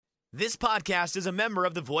This podcast is a member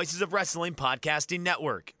of the Voices of Wrestling Podcasting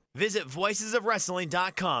Network. Visit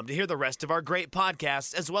voicesofwrestling.com to hear the rest of our great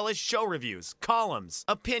podcasts, as well as show reviews, columns,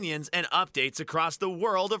 opinions, and updates across the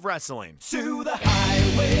world of wrestling. To the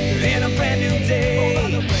highway in a brand new day. Over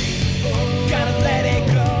the rainbow, gotta let it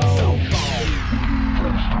go. So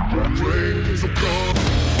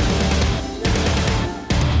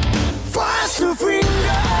fast to finger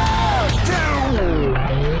down.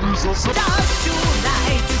 Dance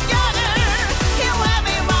tonight together. Here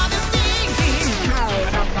everyone is singing.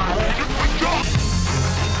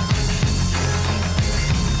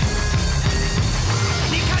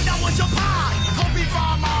 你看到我就怕，头皮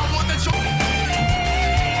发麻，我的手。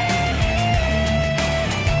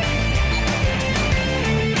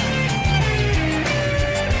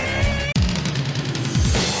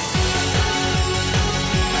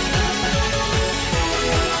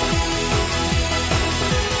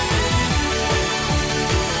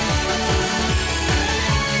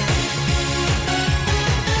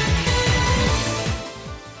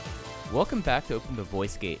Welcome back to Open the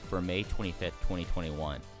Voice Gate for May 25th,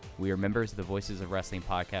 2021. We are members of the Voices of Wrestling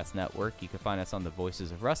Podcast Network. You can find us on the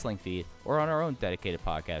Voices of Wrestling feed or on our own dedicated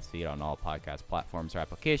podcast feed on all podcast platforms or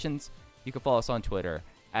applications. You can follow us on Twitter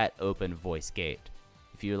at Open Voice Gate.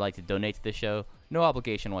 If you would like to donate to the show, no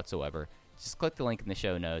obligation whatsoever. Just click the link in the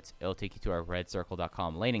show notes. It'll take you to our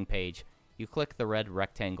redcircle.com landing page. You click the red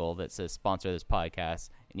rectangle that says sponsor this podcast,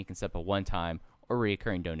 and you can set up a one-time or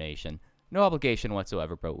recurring donation. No obligation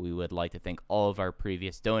whatsoever, but we would like to thank all of our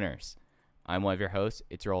previous donors. I'm one of your hosts.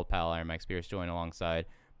 It's your old pal, Iron Mike Spears, joined alongside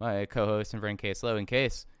my co-host and friend Case Lowe. And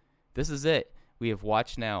Case, this is it. We have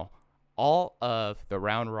watched now all of the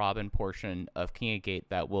round-robin portion of King of Gate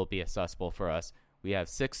that will be accessible for us. We have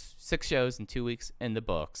six shows in 2 weeks in the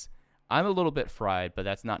books. I'm a little bit fried, but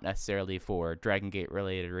that's not necessarily for Dragon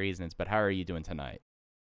Gate-related reasons. But how are you doing tonight?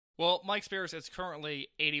 Well, Mike Spears, it's currently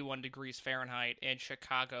 81 degrees Fahrenheit in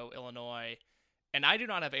Chicago, Illinois, and I do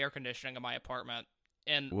not have air conditioning in my apartment.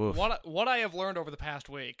 And what I have learned over the past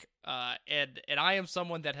week, and I am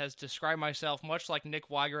someone that has described myself, much like Nick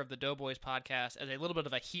Weiger of the Doughboys podcast, as a little bit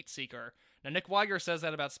of a heat seeker. Now, Nick Weiger says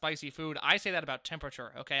that about spicy food. I say that about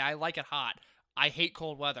temperature, okay? I like it hot. I hate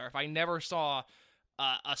cold weather. If I never saw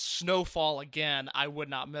a snowfall again, I would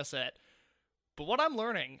not miss it. But what I'm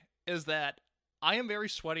learning is that I am very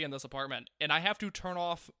sweaty in this apartment, and I have to turn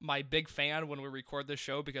off my big fan when we record this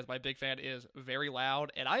show because my big fan is very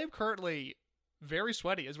loud, and I am currently very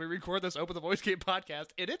sweaty as we record this Open the Voice Gate podcast,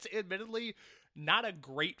 and it's admittedly not a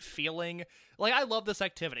great feeling. Like, I love this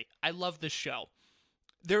activity. I love this show.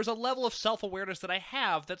 There's a level of self-awareness that I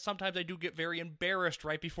have that sometimes I do get very embarrassed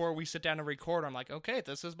right before we sit down and record. I'm like, okay,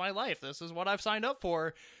 this is my life. This is what I've signed up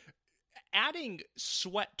for. Adding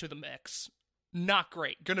sweat to the mix, not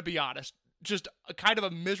great, gonna be honest. Just a kind of a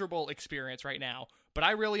miserable experience right now. But I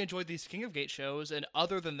really enjoyed these King of Gate shows, and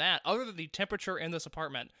other than that, other than the temperature in this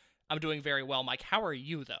apartment, I'm doing very well. Mike, how are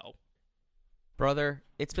you, though? Brother,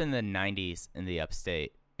 it's been the 90s in the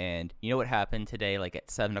upstate, and you know what happened today, like at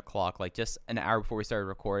 7 o'clock, like just an hour before we started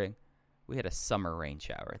recording? We had a summer rain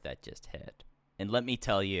shower that just hit. And let me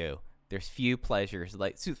tell you, there's few pleasures,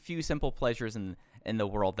 like few simple pleasures in the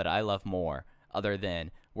world that I love more, other than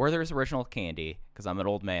Werther's Original Candy, because I'm an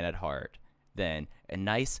old man at heart, than a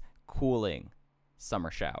nice, cooling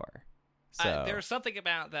summer shower. So there's something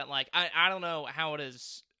about that, like, I don't know how it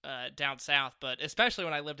is down south, but especially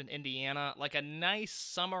when I lived in Indiana, like a nice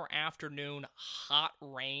summer afternoon, hot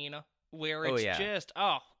rain, where it's just,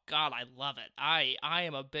 oh, God, I love it. I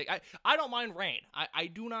am a big, I don't mind rain. I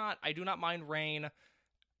do not mind rain.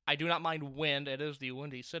 I do not mind wind. It is the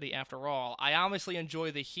Windy City after all. I honestly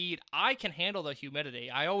enjoy the heat. I can handle the humidity.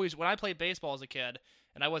 When I played baseball as a kid,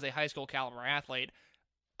 and I was a high school caliber athlete,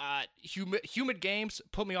 humid games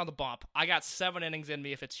put me on the bump. I got 7 innings in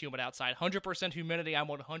me if it's humid outside. 100% humidity, I'm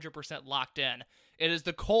 100% locked in. It is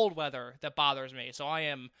the cold weather that bothers me, so I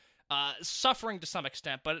am suffering to some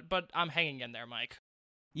extent, but I'm hanging in there, Mike.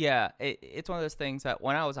 Yeah, it's one of those things that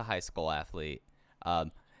when I was a high school athlete,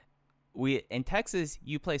 in Texas,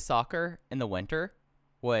 you play soccer in the winter,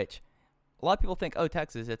 which a lot of people think, oh,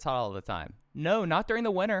 Texas, it's hot all the time. No, not during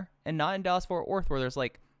the winter, and not in Dallas-Fort Worth, where there's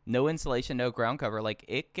like no insulation, no ground cover.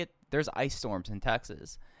 Like there's ice storms in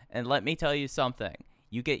Texas, and let me tell you something.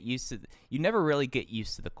 You never really get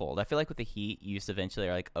used to the cold. I feel like with the heat, you just eventually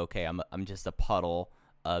are like, okay, I'm just a puddle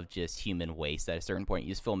of just human waste. At a certain point,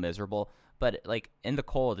 you just feel miserable. But like in the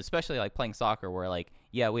cold, especially like playing soccer, where like,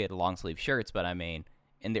 yeah, we had long sleeve shirts, but I mean,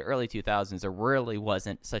 in the early 2000s, there really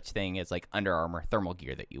wasn't such thing as like Under Armour thermal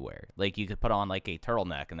gear that you wear. Like you could put on like a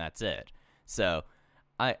turtleneck and that's it. So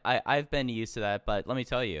I've been used to that, but let me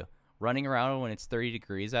tell you, running around when it's 30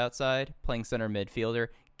 degrees outside, playing center midfielder,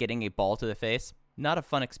 getting a ball to the face, not a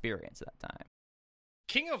fun experience at that time.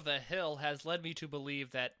 King of the Hill has led me to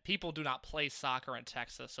believe that people do not play soccer in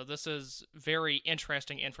Texas, so this is very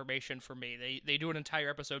interesting information for me. They do an entire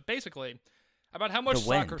episode basically about how much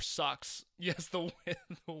soccer sucks. Yes, the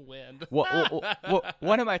wind.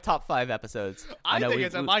 One of my top 5 episodes. I think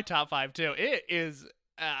it's in my top 5 too. It is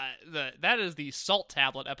that is the salt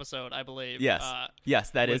tablet episode, I believe.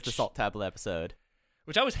 Yes, that is the salt tablet episode.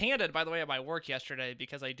 Which I was handed, by the way, at my work yesterday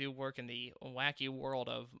because I do work in the wacky world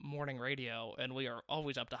of morning radio, and we are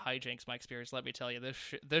always up to hijinks, my experience. Let me tell you,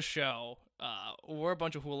 this show, we're a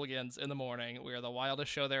bunch of hooligans in the morning. We are the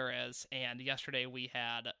wildest show there is, and yesterday we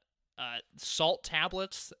had salt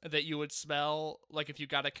tablets that you would smell like if you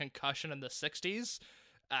got a concussion in the 60s,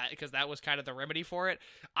 because that was kind of the remedy for it.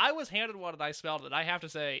 I was handed one and I smelled it, and I have to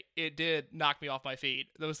say, it did knock me off my feet.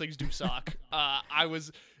 Those things do suck. I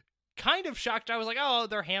was kind of shocked. I was like, oh,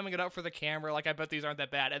 they're hamming it up for the camera. Like, I bet these aren't that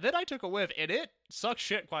bad. And then I took a whiff, and it sucks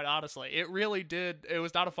shit, quite honestly. It really did. It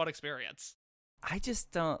was not a fun experience. I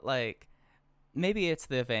just don't like. Maybe it's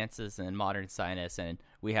the advances in modern science, and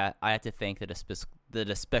I had to thank the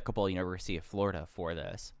despicable University of Florida for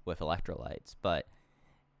this with electrolytes. But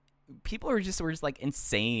people were just like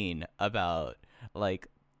insane about like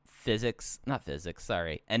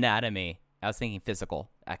anatomy. I was thinking physical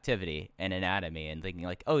activity and anatomy and thinking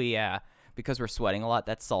like, oh yeah, because we're sweating a lot,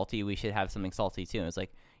 that's salty. We should have something salty too. And it's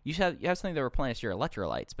like, you have something that replenish your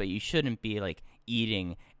electrolytes, but you shouldn't be like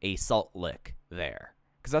eating a salt lick there.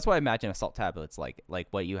 Because that's what I imagine a salt tablet's like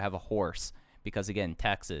what you have a horse, because again,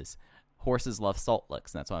 Texas, horses love salt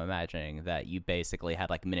licks. And that's what I'm imagining, that you basically had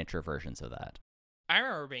like miniature versions of that. I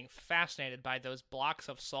remember being fascinated by those blocks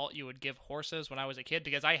of salt you would give horses when I was a kid,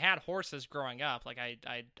 because I had horses growing up. Like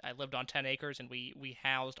I lived on 10 acres, and we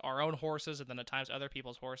housed our own horses and then at times other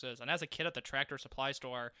people's horses. And as a kid at the Tractor Supply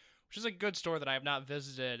store, which is a good store that I have not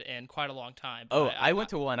visited in quite a long time. Oh, I went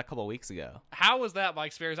to one a couple of weeks ago. How was that, my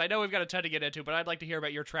experience? I know we've got a ton to get into, but I'd like to hear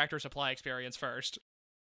about your Tractor Supply experience first.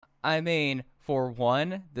 I mean, for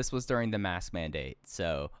one, this was during the mask mandate,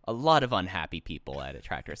 so a lot of unhappy people at a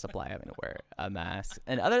Tractor Supply having to wear a mask.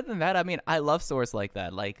 And other than that, I mean, I love stores like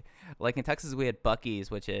that. Like in Texas, we had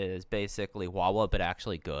Buc-ee's, which is basically Wawa, but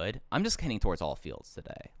actually good. I'm just heading towards All Fields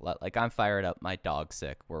today. Like, I'm fired up. My dog's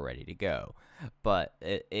sick. We're ready to go. But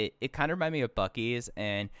it kind of reminded me of Buc-ee's.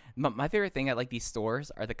 And my favorite thing at like these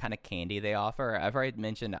stores are the kind of candy they offer. I've already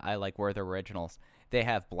mentioned I like Werther Originals. They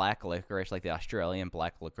have black licorice, like the Australian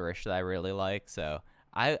black licorice that I really like. So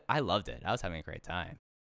I loved it. I was having a great time.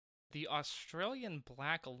 The Australian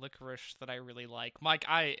black licorice that I really like. Mike,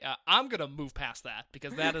 I'm going to move past that,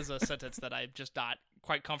 because that is a sentence that I'm just not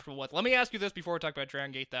quite comfortable with. Let me ask you this before we talk about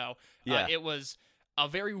Dragon Gate, though. Yeah. It was a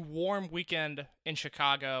very warm weekend in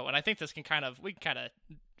Chicago, and I think we can kind of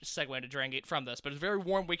segue into Dragon Gate from this, but it's a very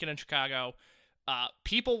warm weekend in Chicago.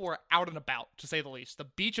 People were out and about, to say the least. The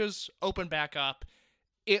beaches opened back up.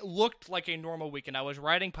 It looked like a normal weekend. I was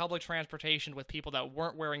riding public transportation with people that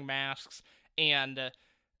weren't wearing masks, and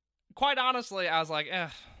quite honestly, I was like,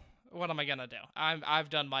 what am I going to do?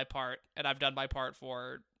 I've done my part, and I've done my part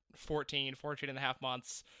for 14 and a half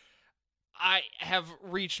months. I have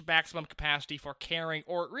reached maximum capacity for caring,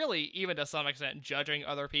 or really, even to some extent, judging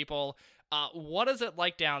other people. What is it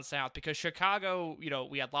like down south? Because Chicago,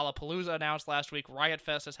 we had Lollapalooza announced last week. Riot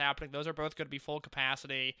Fest is happening. Those are both going to be full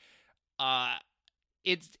capacity.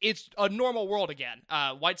 It's a normal world again.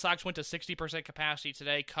 White Sox went to 60% capacity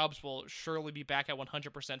today. Cubs will surely be back at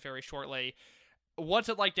 100% very shortly. What's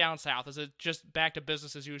it like down south? Is it just back to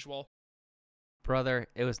business as usual? Brother,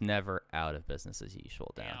 it was never out of business as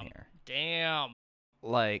usual down here. Damn.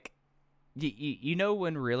 Like, you know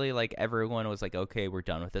when really like everyone was like, okay, we're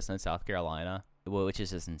done with this in South Carolina, which is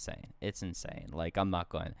just insane. It's insane. Like, I'm not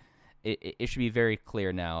going. It should be very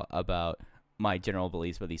clear now about my general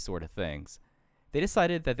beliefs with these sort of things. They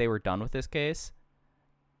decided that they were done with this case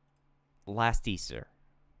last Easter.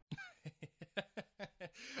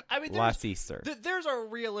 I mean, last Easter. There's a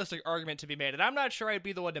realistic argument to be made, and I'm not sure I'd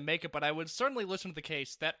be the one to make it, but I would certainly listen to the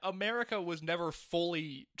case that America was never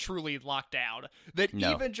fully, truly locked down. That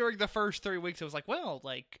even during the first 3 weeks, it was like, well,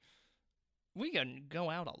 like, we can go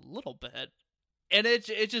out a little bit. And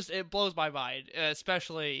it blows my mind,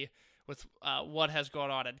 especially with what has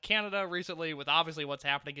gone on in Canada recently, with obviously what's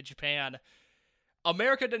happening in Japan.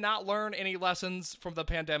 America did not learn any lessons from the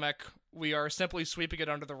pandemic. We are simply sweeping it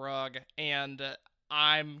under the rug, and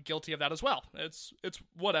I'm guilty of that as well. It's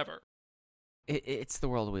whatever. It's the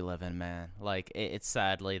world we live in, man. Like, it's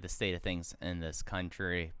sadly the state of things in this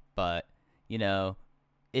country, but,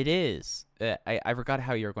 It is. I forgot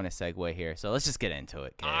how you were going to segue here, so let's just get into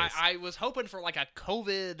it, Case. I was hoping for like a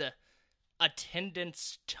COVID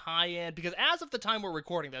attendance tie-in, because as of the time we're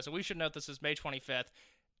recording this, and we should note this is May 25th,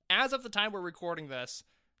 as of the time we're recording this,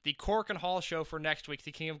 the Cork and Hall show for next week,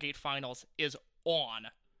 the King of Gate Finals, is on.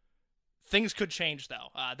 Things could change, though.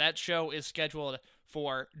 That show is scheduled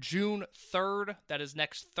for June 3rd. That is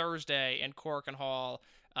next Thursday in Cork and Hall.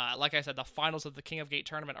 Like I said, the finals of the King of Gate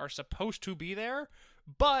tournament are supposed to be there,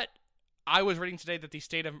 but I was reading today that the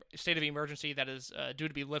state of emergency that is due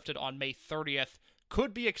to be lifted on May 30th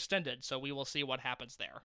could be extended, so we will see what happens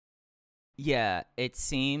there. Yeah, it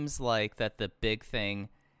seems like that the big thing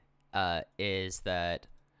is that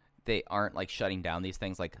they aren't like shutting down these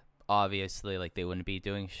things. Like, obviously, like they wouldn't be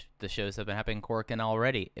doing the shows that have been happening in Cork and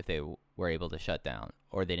already if they were able to shut down,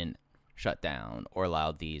 or they didn't shut down or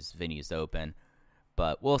allow these venues to open.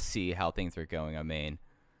 But we'll see how things are going. I mean,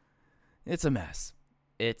 it's a mess.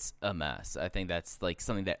 It's a mess. I think that's like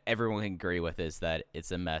something that everyone can agree with, is that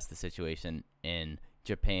it's a mess, the situation in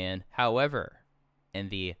Japan. However,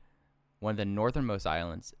 in one of the northernmost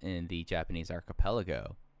islands in the Japanese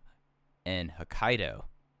archipelago, in Hokkaido,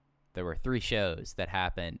 there were 3 shows that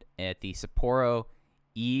happened at the Sapporo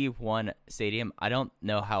E1 Stadium. I don't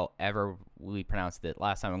know how ever we pronounced it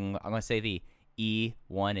last time. I'm going to say the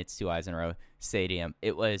E1, it's 2 I's in a row, Stadium.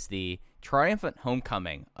 It was the triumphant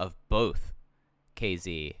homecoming of both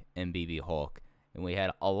KZ and BB Hulk. And we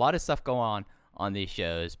had a lot of stuff go on these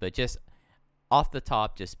shows, but just off the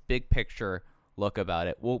top, just big picture look about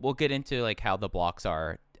it. We'll get into like how the blocks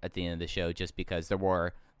are at the end of the show, just because there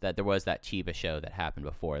was that Chiba show that happened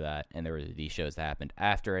before that, and there were these shows that happened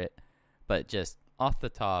after it. But just off the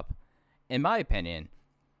top, in my opinion,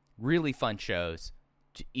 really fun shows.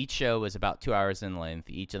 Each show was about 2 hours in length.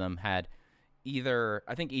 Each of them had the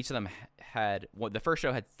first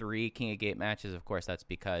show had 3 King of Gate matches. Of course, that's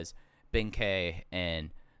because Benkei and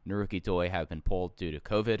Naruki Doi have been pulled due to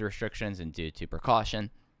COVID restrictions and due to precaution.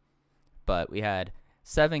 But we had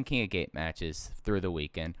 7 King of Gate matches through the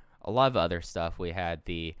weekend. A lot of other stuff. We had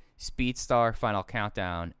the Speedstar Final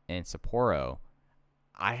Countdown in Sapporo.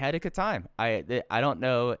 I had a good time. I don't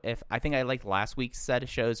know if I think I liked last week's set of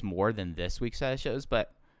shows more than this week's set of shows,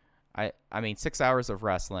 but I mean 6 hours of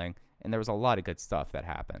wrestling, and there was a lot of good stuff that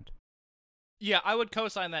happened. Yeah, I would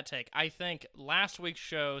co-sign that take. I think last week's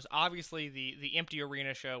shows, obviously the empty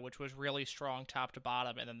arena show, which was really strong top to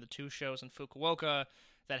bottom, and then the 2 shows in Fukuoka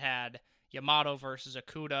that had Yamato versus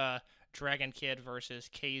Akuda, Dragon Kid versus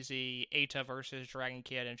KZ, Eita versus Dragon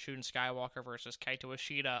Kid, and Shun Skywalker versus Kaito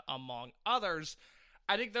Ishida, among others.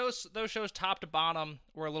 I think those shows top to bottom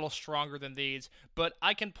were a little stronger than these, but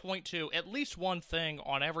I can point to at least one thing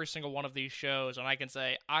on every single one of these shows, and I can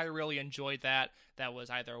say I really enjoyed that. That was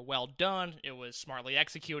either well done, it was smartly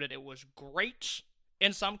executed, it was great.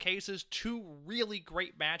 In some cases, 2 really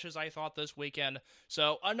great matches I thought this weekend.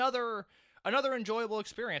 So another enjoyable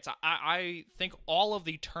experience. I think all of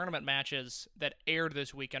the tournament matches that aired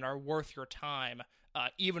this weekend are worth your time,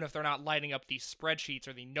 even if they're not lighting up the spreadsheets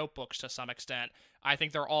or the notebooks to some extent. I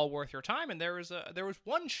think they're all worth your time, and there was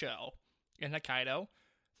one show in Hokkaido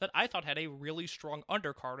that I thought had a really strong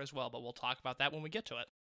undercard as well, but we'll talk about that when we get to it.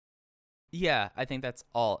 Yeah, I think that's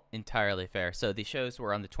all entirely fair. So the shows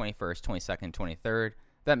were on the 21st, 22nd, 23rd.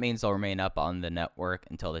 That means they'll remain up on the network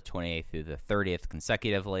until the 28th through the 30th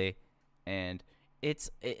consecutively. And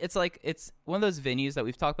it's one of those venues that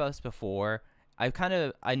we've talked about this before. I kind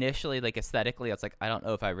of initially, like, aesthetically, I was like, I don't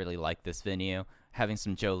know if I really like this venue. Having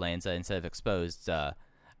some Joe Lanza instead of exposed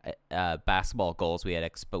basketball goals, we had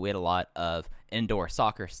a lot of indoor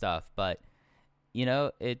soccer stuff. But, you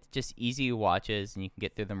know, it's just easy watches, and you can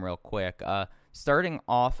get through them real quick. Starting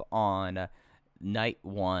off on night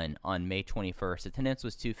 1 on May 21st, attendance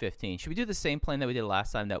was 215. Should we do the same plan that we did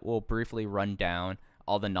last time, that we'll briefly run down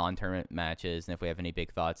all the non-tournament matches, and if we have any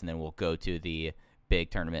big thoughts, and then we'll go to the big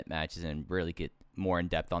tournament matches and really get more in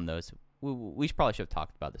depth on those? We probably should have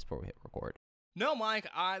talked about this before we hit record. No, Mike,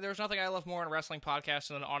 there's nothing I love more in a wrestling podcast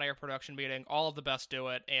than an on-air production meeting. All of the best do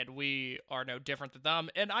it, and we are no different than them,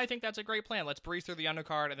 and I think that's a great plan. Let's breeze through the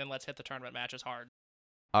undercard, and then let's hit the tournament matches hard.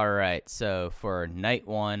 All right, so for night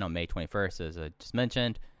 1 on May 21st, as I just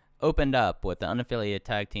mentioned, opened up with the unaffiliated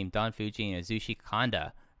tag team Don Fuji and Azushi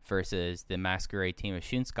Kanda versus the Masquerade team of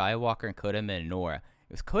Shun Skywalker and Kota Minoura.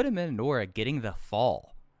 It was Kota Minoura getting the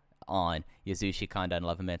fall on Yasushi Kanda in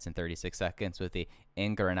 11 minutes and 36 seconds with the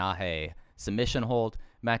Engranaje submission hold.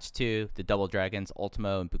 Match 2, the Double Dragons,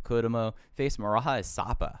 Ultimo and Bukudomo, faced Maraha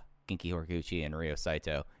Asapa, Genki Horiguchi, and Ryo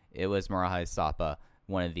Saito. It was Maraha Asapa,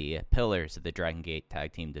 one of the pillars of the Dragon Gate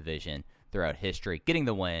tag team division throughout history, getting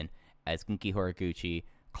the win as Genki Horiguchi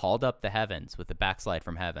called up the heavens with a backslide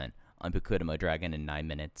from heaven on Bukudamo Dragon in 9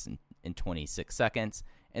 minutes and 26 seconds.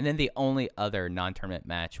 And then the only other non-tournament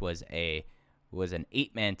match was an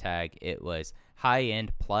 8-man tag. It was High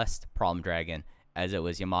End plus Problem Dragon, as it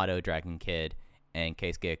was Yamato, Dragon Kid, and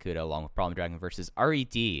Keisuke Okuda along with Problem Dragon versus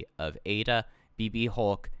RED of Ada, BB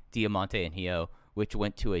Hulk, Diamante, and Hyo, which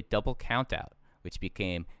went to a double countout, which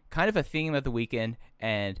became kind of a theme of the weekend.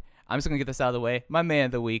 And I'm just going to get this out of the way. My man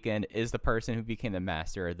of the weekend is the person who became the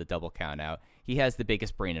master of the double countout. He has the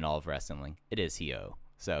biggest brain in all of wrestling. It is Hyo.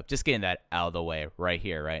 So just getting that out of the way right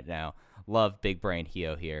here, right now. Love big brain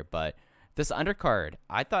Hyo here. But this undercard,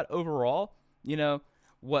 I thought overall,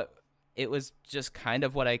 it was just kind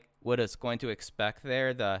of what I was going to expect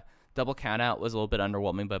there. The double countout was a little bit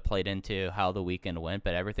underwhelming, but played into how the weekend went.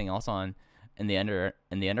 But everything else in the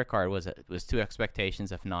undercard was to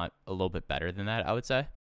expectations, if not a little bit better than that, I would say.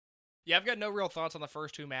 Yeah, I've got no real thoughts on the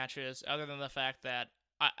first two matches, other than the fact that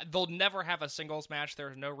they'll never have a singles match.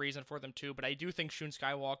 There's no reason for them to, but I do think Shun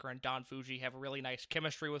Skywalker and Don Fuji have a really nice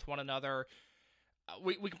chemistry with one another.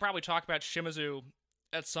 We can probably talk about Shimizu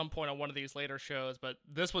at some point on one of these later shows, but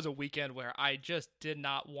this was a weekend where I just did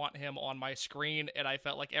not want him on my screen, and I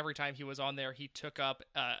felt like every time he was on there, he took up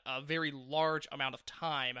a very large amount of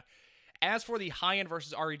time. As for the High End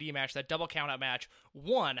versus RED match, that double countout match,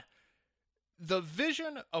 the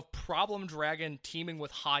vision of Problem Dragon teaming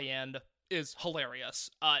with High End is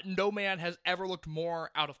hilarious. No man has ever looked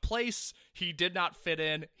more out of place. He did not fit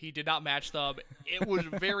in. He did not match them. It was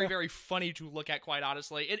very, very funny to look at, quite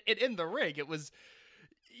honestly. In the ring, it was,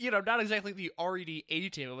 not exactly the RED A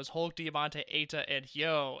team. It was Hulk, Diamante, Eita, and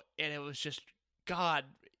Hyo, and it was just, God,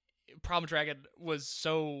 Problem Dragon was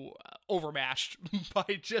so overmatched by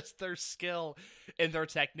just their skill and their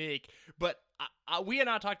technique. But we had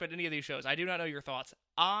not talked about any of these shows. I do not know your thoughts.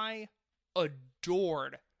 I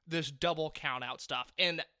adored this double countout stuff,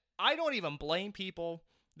 and I don't even blame people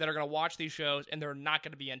that are going to watch these shows and they're not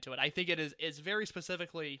going to be into it. I think it's very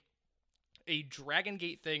specifically a Dragon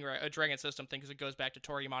Gate thing, or a Dragon System thing, because it goes back to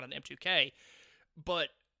Toru Yamato and M2K. But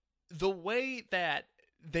the way that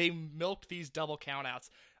they milked these double countouts,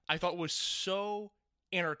 I thought was so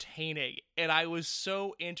entertaining, and I was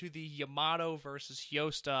so into the Yamato versus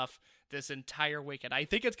Hyo stuff this entire weekend. I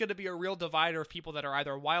think it's going to be a real divider of people that are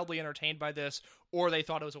either wildly entertained by this or they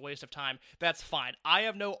thought it was a waste of time. That's fine. I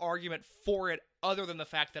have no argument for it other than the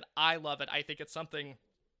fact that I love it. I think it's something,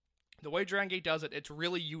 the way Dragon Gate does it, it's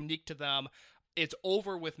really unique to them. It's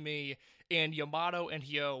over with me, and Yamato and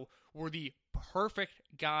Hyo were the perfect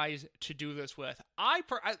guys to do this with.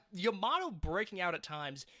 Yamato breaking out at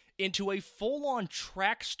times into a full-on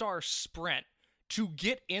track star sprint to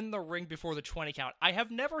get in the ring before the 20 count. I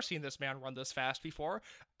have never seen this man run this fast before.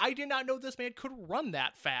 I did not know this man could run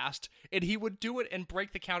that fast, and he would do it and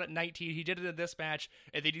break the count at 19. He did it in this match,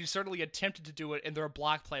 and then he certainly attempted to do it in their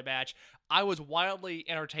block play match. I was wildly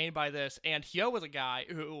entertained by this, and Hyo is a guy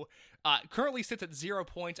who currently sits at 0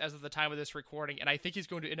 points as of the time of this recording, and I think he's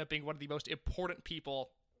going to end up being one of the most important people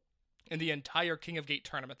in the entire King of Gate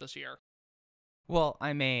tournament this year. Well,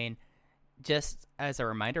 I mean, just as a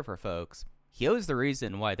reminder for folks, Hyo is the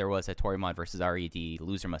reason why there was a Torimon versus RED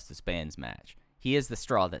Loser Must Disbands match. He is the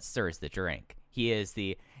straw that stirs the drink. He has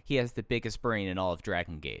the biggest brain in all of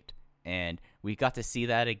Dragon Gate. And we got to see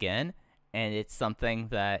that again, and it's something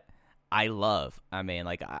that I love. I mean,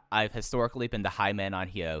 like, I've historically been the high man on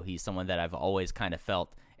Hyo. He's someone that I've always kind of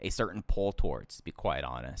felt a certain pull towards, to be quite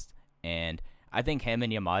honest. And I think him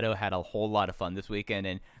and Yamato had a whole lot of fun this weekend,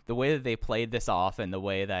 and the way that they played this off, and the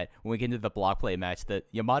way that when we get into the block play match, the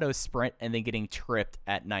Yamato sprint and then getting tripped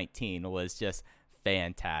at 19 was just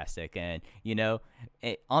fantastic. And,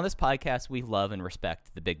 on this podcast, we love and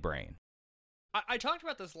respect the big brain. I talked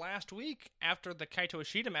about this last week after the Kaito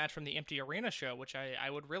Ishida match from the Empty Arena show, which I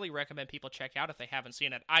would really recommend people check out if they haven't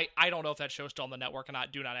seen it. I don't know if that show's still on the network or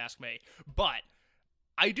not, do not ask me. But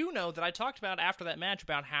I do know that I talked about after that match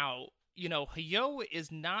about how, Hyo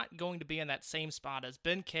is not going to be in that same spot as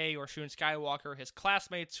Ben K or Shun Skywalker, his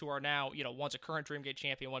classmates who are now, one's a current Dreamgate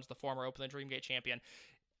champion, one's the former Openland Dreamgate champion.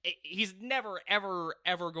 He's never, ever,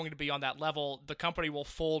 ever going to be on that level. The company will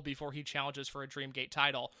fold before he challenges for a Dreamgate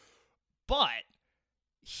title. But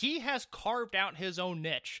he has carved out his own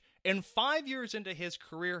niche. And 5 years into his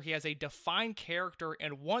career, he has a defined character,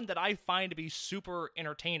 and one that I find to be super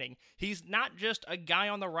entertaining. He's not just a guy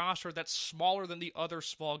on the roster that's smaller than the other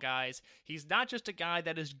small guys. He's not just a guy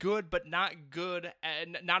that is good, but not good,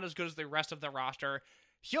 and not as good as the rest of the roster.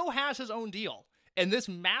 Hyo has his own deal. And this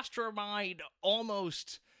mastermind,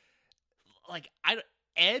 almost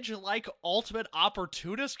edge-like ultimate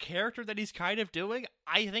opportunist character that he's kind of doing,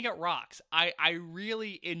 I think it rocks. I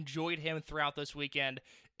really enjoyed him throughout this weekend,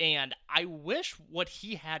 And I wish what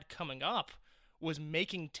he had coming up was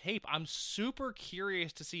making tape. I'm super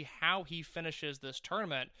curious to see how he finishes this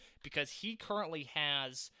tournament, because he currently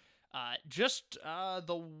has he's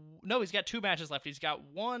got 2 matches left. He's got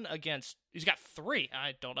three.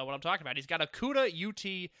 I don't know what I'm talking about. He's got Okuda,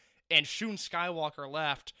 UT, and Shun Skywalker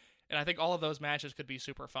left, and I think all of those matches could be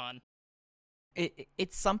super fun.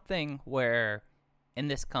 It's something where in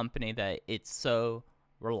this company that it's so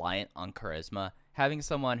reliant on charisma. Having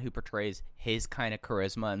someone who portrays his kind of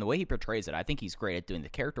charisma and the way he portrays it, I think he's great at doing the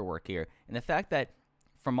character work here. And the fact that,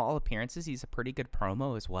 from all appearances, he's a pretty good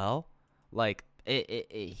promo as well. Like,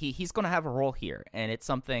 he's going to have a role here. And it's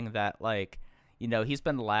something that, like, you know, he's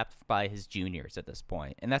been lapped by his juniors at this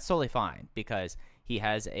point. And that's totally fine, because he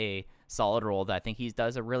has a solid role that I think he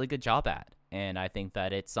does a really good job at. And I think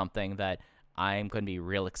that it's something that I'm going to be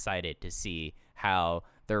real excited to see how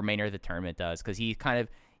the remainder of the tournament does, because he kind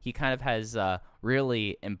of has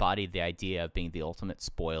really embodied the idea of being the ultimate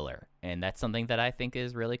spoiler. And that's something that I think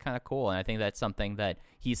is really kind of cool. And I think that's something that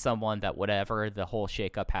he's someone that whatever the whole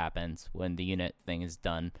shakeup happens when the unit thing is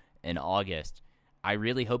done in August, I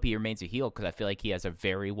really hope he remains a heel, because I feel like he has a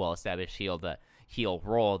very well-established heel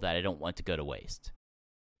role that I don't want to go to waste.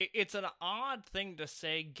 It's an odd thing to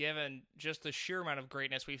say, given just the sheer amount of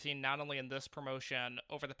greatness we've seen not only in this promotion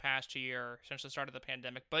over the past year since the start of the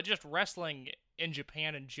pandemic, but just wrestling in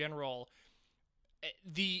Japan in general.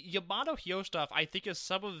 The Yamato Hyo stuff, I think, is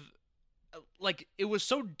some of, like, it was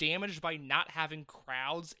so damaged by not having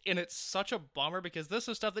crowds, and it's such a bummer, because this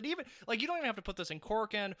is stuff that even, like, you don't even have to put this in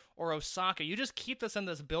Korakuen or Osaka. You just keep this in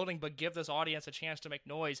this building, but give this audience a chance to make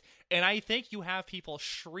noise. And I think you have people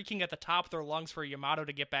shrieking at the top of their lungs for Yamato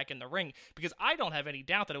to get back in the ring, because I don't have any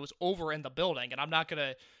doubt that it was over in the building, and I'm not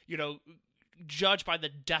going to, judge by the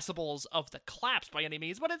decibels of the claps by any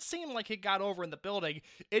means, but it seemed like it got over in the building.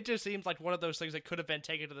 It just seems like one of those things that could have been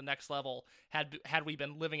taken to the next level had we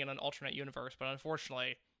been living in an alternate universe, but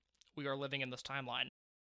unfortunately, we are living in this timeline.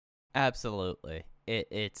 Absolutely.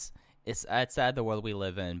 It's sad the world we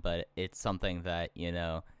live in, but it's something that,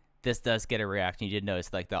 this does get a reaction. You did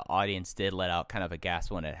notice, like, the audience did let out kind of a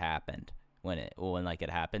gasp when it happened. When it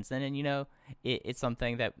happens, and then it's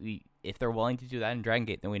something that if they're willing to do that in Dragon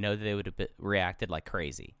Gate, then we know that they would have reacted like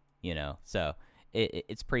crazy, So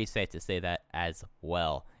it's pretty safe to say that as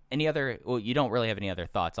well. You don't really have any other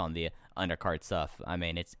thoughts on the undercard stuff. I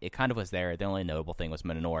mean, it kind of was there. The only notable thing was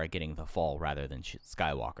Minoru getting the fall rather than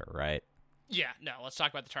Skywalker, right? Yeah. No. Let's talk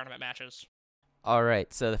about the tournament matches. All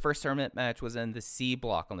right. So the first tournament match was in the C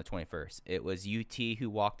block on the 21st. It was UT who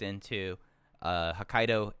walked into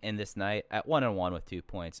Hokkaido in this night at 1-1 with 2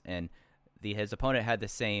 points, and his opponent had the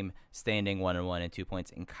same standing 1-1 and 2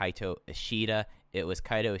 points in Kaito Ishida. It was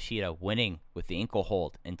Kaito Ishida winning with the ankle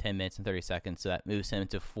hold in 10 minutes and 30 seconds, so that moves him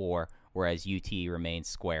to 4, whereas UT remains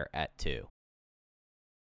square at 2.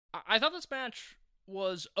 I thought this match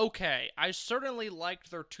was okay. I certainly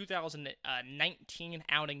liked their 2019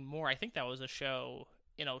 outing more. I think that was a show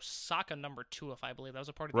in Osaka number 2, if I believe. That was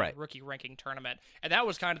a part of the rookie ranking tournament. And that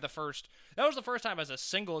was kind of the first time as a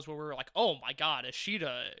singles where we were like, oh my god,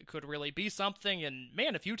 Ishida could really be something. And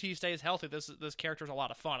man, if UT stays healthy, this character's a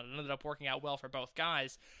lot of fun. It ended up working out well for both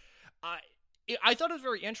guys. I thought it was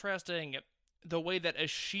very interesting the way that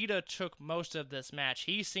Ishida took most of this match.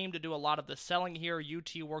 He seemed to do a lot of the selling here.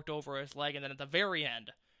 UT worked over his leg, and then at the very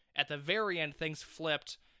end, things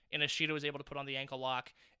flipped, and Ishida was able to put on the ankle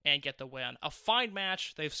lock and get the win. A fine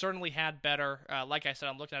match. They've certainly had better. Like I said,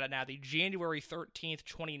 I'm looking at it now. The January 13th,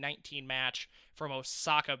 2019 match from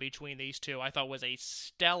Osaka between these two, I thought was a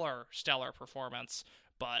stellar performance,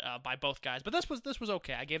 but by both guys. But this was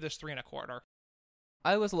okay. I gave this 3 1/4.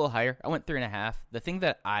 I was a little higher. I went 3.5. The thing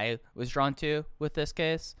that I was drawn to with this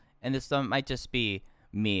case, and this might just be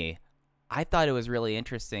me, I thought it was really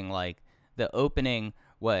interesting. Like, the opening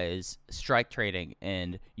was strike trading,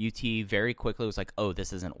 and UT very quickly was like, oh,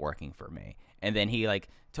 this isn't working for me. And then he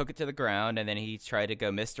took it to the ground, and then he tried to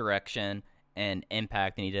go misdirection and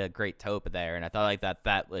impact, and he did a great tope there. And I thought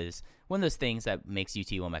that was one of those things that makes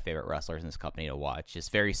UT one of my favorite wrestlers in this company to watch.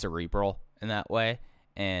 Just very cerebral in that way.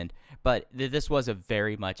 But this was a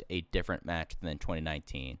very much a different match than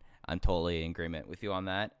 2019. I'm totally in agreement with you on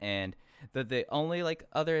that. And the only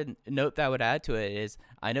other note that I would add to it is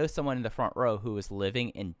I know someone in the front row who was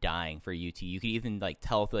living and dying for UT. You could even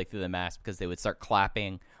tell through the mask, because they would start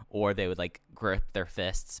clapping, or they would grip their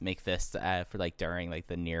fists, make fists for during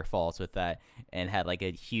the near falls with that, and had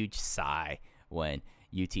a huge sigh when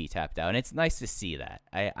UT tapped out. And it's nice to see that.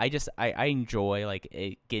 I enjoy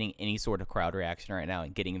getting any sort of crowd reaction right now,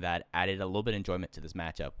 and getting that added a little bit of enjoyment to this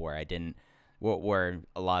matchup where where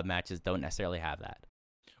a lot of matches don't necessarily have that.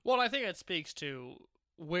 Well, I think it speaks to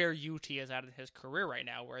where UT is at in his career right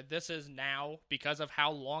now, where this is now, because of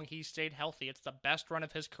how long he stayed healthy, it's the best run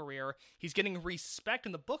of his career. He's getting respect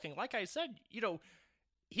in the booking. Like I said,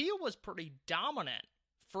 he was pretty dominant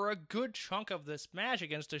for a good chunk of this match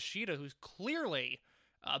against Ishida, who's clearly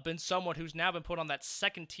been someone who's now been put on that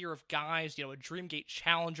second tier of guys, a Dreamgate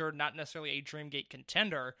challenger, not necessarily a Dreamgate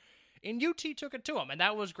contender. And UT took it to him, and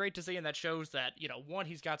that was great to see, and that shows that, one,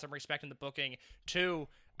 he's got some respect in the booking. Two,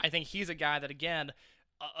 I think he's a guy that, again,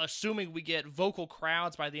 assuming we get vocal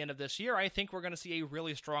crowds by the end of this year, I think we're going to see a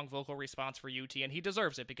really strong vocal response for UT, and he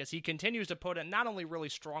deserves it because he continues to put in not only really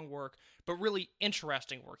strong work, but really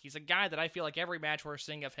interesting work. He's a guy that I feel like every match we're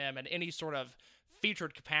seeing of him in any sort of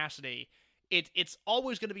featured capacity, it's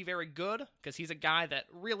always going to be very good because he's a guy that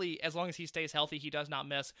really, as long as he stays healthy, he does not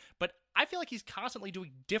miss. But I feel like he's constantly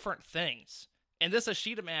doing different things. And this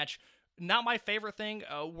Ishida match, not my favorite thing,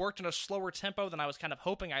 worked in a slower tempo than I was kind of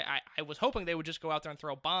hoping. I was hoping they would just go out there and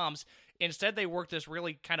throw bombs. Instead, they worked this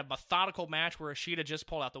really kind of methodical match where Ishida just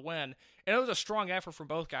pulled out the win. And it was a strong effort from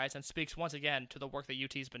both guys and speaks once again to the work that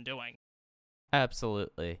UT's been doing.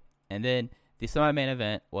 Absolutely. And then the semi-main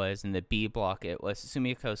event was in the B block. It was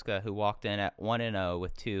Susumu Yokosuka, who walked in at 1-0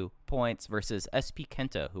 with 2 points, versus SP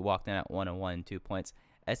Kento, who walked in at 1-1, 2 points.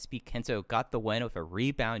 SP Kento got the win with a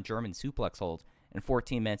rebound German suplex hold in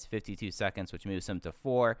 14 minutes, 52 seconds, which moves him to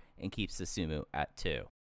 4 and keeps Susumu at 2.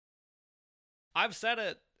 I've said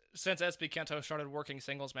it since SP Kento started working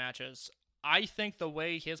singles matches. I think the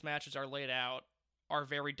way his matches are laid out are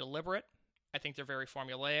very deliberate. I think they're very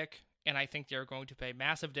formulaic. And I think they're going to pay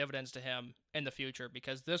massive dividends to him in the future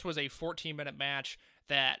because this was a 14-minute match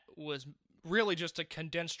that was really just a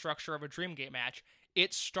condensed structure of a Dreamgate match.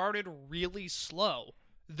 It started really slow.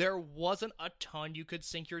 There wasn't a ton you could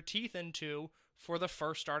sink your teeth into for the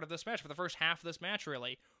first start of this match, for the first half of this match,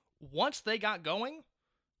 really. Once they got going,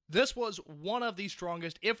 this was one of the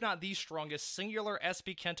strongest, if not the strongest, singular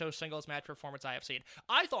SP Kento singles match performance I have seen.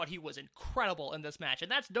 I thought he was incredible in this match, and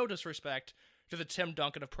that's no disrespect to the Tim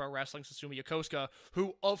Duncan of pro wrestling, Susumu Yokosuka,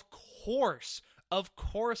 who, of course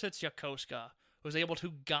it's Yokosuka, was able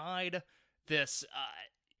to guide this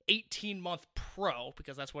 18-month pro,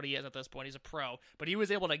 because that's what he is at this point, he's a pro, but he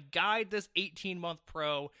was able to guide this 18-month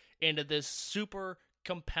pro into this super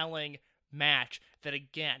compelling match that,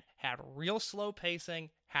 again, had real slow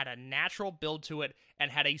pacing, had a natural build to it, and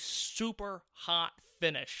had a super hot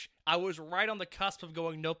finish. I was right on the cusp of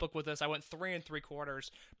going Notebook with this. I went 3 3/4,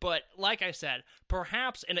 but like I said,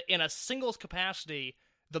 perhaps in a singles capacity,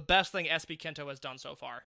 the best thing SP Kento has done so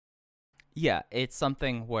far. Yeah, it's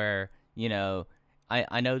something where,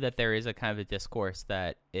 I know that there is a kind of a discourse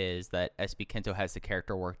that is that SP Kento has the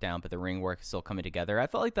character work down, but the ring work is still coming together. I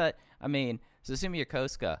felt like that, Susumu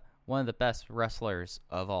Yokosuka, one of the best wrestlers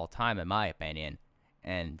of all time, in my opinion,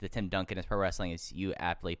 and the Tim Duncan is pro wrestling, as you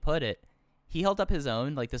aptly put it, he held up his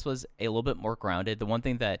own. Like, this was a little bit more grounded. The one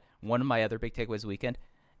thing that, one of my other big takeaways weekend,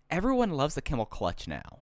 everyone loves the Camel Clutch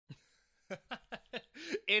now.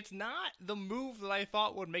 It's not the move that I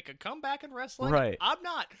thought would make a comeback in wrestling. Right. I'm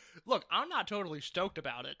not totally stoked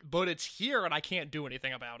about it, but it's here and I can't do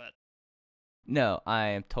anything about it. No, I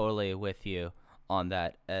am totally with you on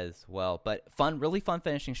that as well. But really fun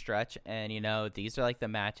finishing stretch. And, these are like the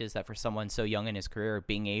matches that for someone so young in his career,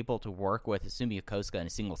 being able to work with Susumu Yokosuka in a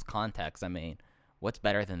singles context, what's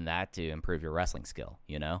better than that to improve your wrestling skill,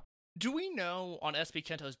 Do we know on SP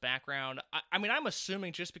Kento's background? I'm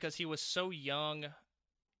assuming just because he was so young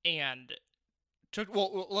and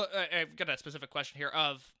I've got a specific question here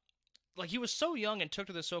of, he was so young and took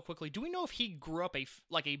to this so quickly. Do we know if he grew up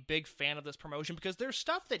a big fan of this promotion? Because there's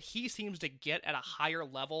stuff that he seems to get at a higher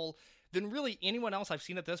level than really anyone else I've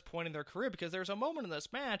seen at this point in their career. Because there's a moment in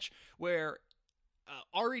this match where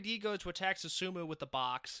RED goes to attack Susumu with the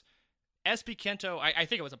box. SP Kento, I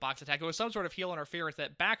think it was a box attack. It was some sort of heel interference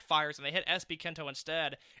that backfires, and they hit SP Kento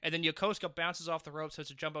instead. And then Yokosuka bounces off the ropes,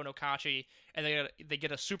 hits a Jumbo no Kachi, and they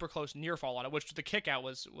get a super close near fall on it, which the kick out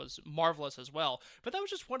was marvelous as well. But that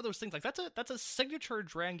was just one of those things. That's a signature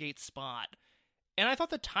Dragon Gate spot. And I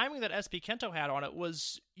thought the timing that SP Kento had on it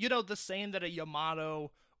was, the same that a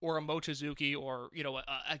Yamato or a Mochizuki or,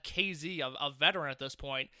 a KZ, a veteran at this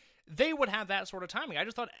point, they would have that sort of timing. I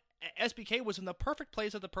just thought SBK was in the perfect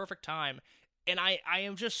place at the perfect time, and I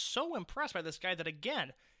am just so impressed by this guy that,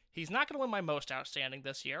 again, he's not going to win my most outstanding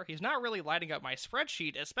this year. He's not really lighting up my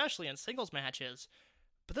spreadsheet, especially in singles matches,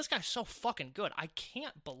 but this guy's so fucking good. I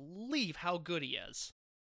can't believe how good he is.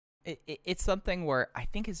 It's something where I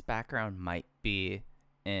think his background might be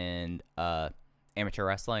in amateur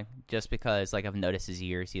wrestling, just because, I've noticed his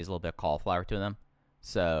ears, he has a little bit of cauliflower to them,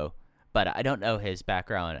 so... But I don't know his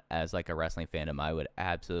background as, a wrestling fandom. I would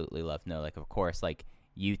absolutely love to know. Of course,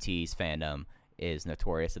 UT's fandom is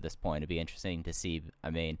notorious at this point. It'd be interesting to see. I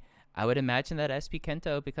mean, I would imagine that SP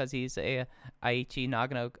Kento, because he's a Aichi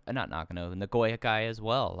Nagoya guy as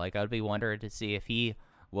well. Like, I would be wondering to see if he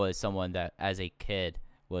was someone that, as a kid,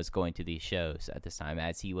 was going to these shows at this time,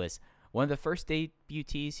 as he was one of the first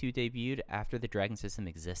debutees who debuted after the Dragon System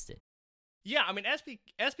existed. Yeah, I mean, SP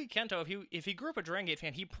Kento, if he grew up a Dragon Gate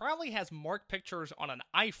fan, he probably has marked pictures on an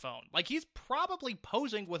iPhone. Like, he's probably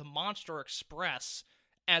posing with Monster Express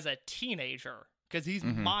as a teenager, because he's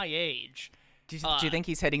my age. Do you think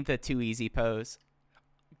he's hitting the too easy pose?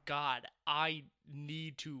 God, I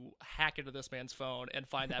need to hack into this man's phone and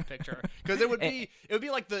find that picture, because it would be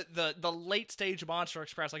like the late stage Monster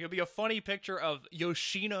Express. Like, it would be a funny picture of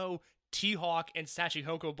Yoshino, T-Hawk, and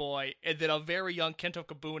Sachihoko Boy, and then a very young Kento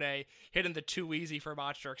Kabune hitting the too easy for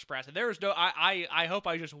Monster Express. And there is no, I hope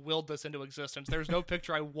I just willed this into existence. There's no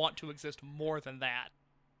picture I want to exist more than that.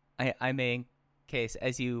 I mean, Case,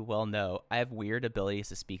 as you well know, I have weird abilities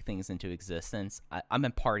to speak things into existence. I'm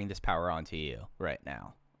imparting this power onto you right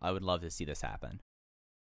now. I would love to see this happen.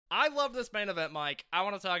 I love this main event, Mike. I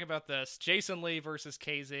want to talk about this. Jason Lee versus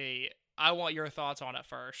KZ. I want your thoughts on it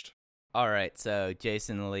first. All right, so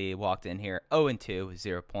Jason Lee walked in here 0-2 with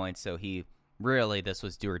 0 points, so this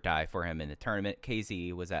was do or die for him in the tournament.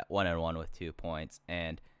 KZ was at 1-1 with 2 points,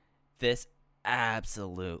 and this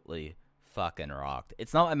absolutely fucking rocked.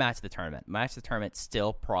 It's not a match of the tournament. Match of the tournament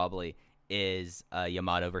still probably is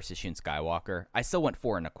Yamato versus Shun Skywalker. I still went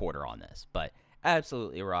 4 1/4 on this, but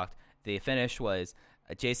absolutely rocked. The finish was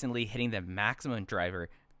Jason Lee hitting the maximum driver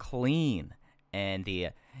clean and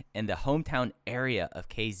the hometown area of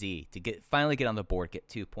KZ to finally get on the board, get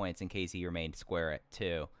 2 points, and KZ remained square at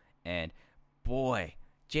 2. And boy,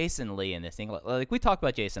 Jason Lee in this thing, like, we talk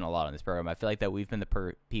about Jason a lot on this program. I feel like that we've been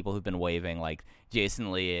the people who've been waving like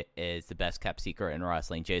Jason Lee is the best kept secret in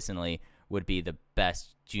wrestling. Jason Lee would be the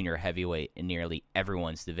best junior heavyweight in nearly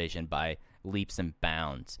everyone's division by leaps and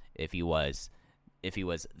bounds if he was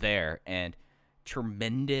there. And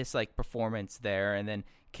tremendous like performance there, and then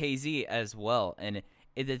KZ as well. And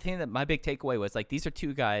the thing that my big takeaway was, like, these are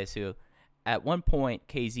two guys who at one point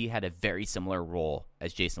KZ had a very similar role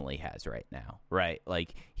as Jason Lee has right now, right?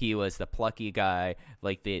 Like, he was the plucky guy,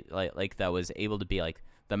 like that was able to be like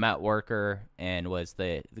the mat worker, and was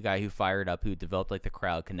the guy who fired up, who developed like the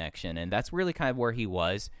crowd connection. And that's really kind of where he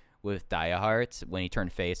was with Diehards when he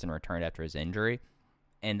turned face and returned after his injury.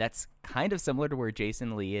 And that's kind of similar to where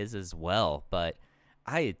Jason Lee is as well. But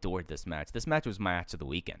I adored this match. This match was my match of the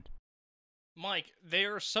weekend. Mike, they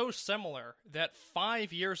are so similar that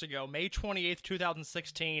 5 years ago, May 28th,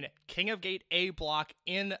 2016, King of Gate A block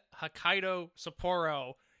in Hokkaido,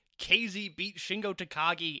 Sapporo, KZ beat Shingo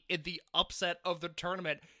Takagi in the upset of the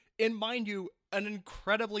tournament. And mind you, an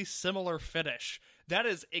incredibly similar finish. That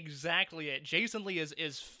is exactly it. Jason Lee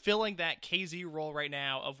is filling that KZ role right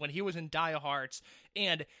now of when he was in Diehards.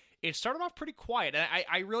 And it started off pretty quiet. And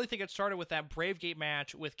I really think it started with that Brave Gate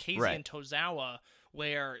match with KZ and Tozawa,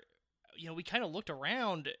 where, you know, we kind of looked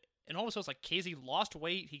around, and all of a sudden it was like KZ lost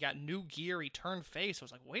weight, he got new gear, he turned face. I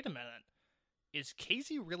was like, wait a minute, is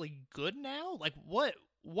KZ really good now? Like,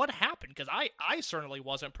 what happened? Because I certainly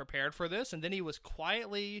wasn't prepared for this. And then he was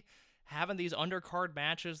quietly having these undercard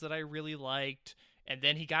matches that I really liked. And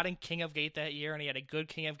then he got in King of Gate that year, and he had a good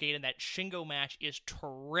King of Gate, and that Shingo match is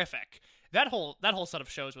terrific. That whole set of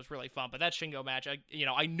shows was really fun, but that Shingo match,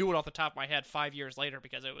 I knew it off the top of my head 5 years later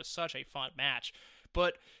because it was such a fun match.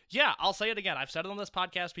 But yeah, I'll say it again. I've said it on this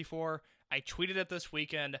podcast before. I tweeted it this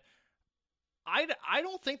weekend. I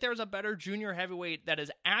don't think there's a better junior heavyweight that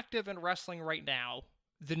is active in wrestling right now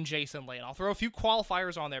than Jason Lee. And I'll throw a few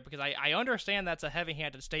qualifiers on there because I understand that's a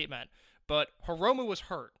heavy-handed statement, but Hiromu was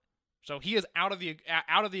hurt. So he is out of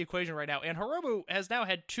the equation right now, and Hiromu has now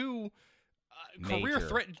had two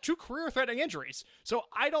career-threatening injuries. So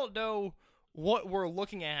I don't know what we're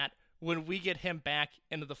looking at when we get him back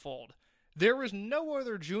into the fold. There is no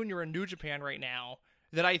other junior in New Japan right now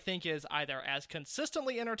that I think is either as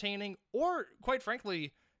consistently entertaining or, quite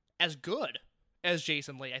frankly, as good as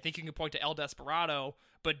Jason Lee. I think you can point to El Desperado,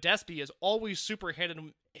 but Despy is always super hit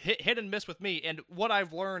and miss with me, and what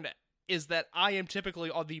I've learned is that I am typically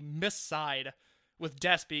on the miss side with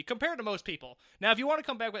Despy compared to most people. Now, if you want to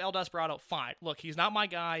come back with El Desperado, fine. Look, he's not my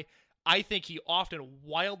guy. I think he often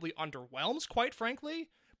wildly underwhelms, quite frankly.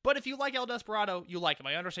 But if you like El Desperado, you like him.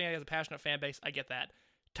 I understand he has a passionate fan base. I get that.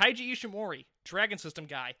 Taiji Ishimori, Dragon System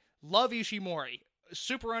guy. Love Ishimori.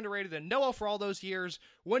 Super underrated in Noah for all those years.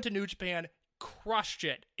 Went to New Japan. Crushed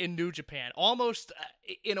it in New Japan. Almost,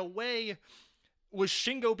 in a way, was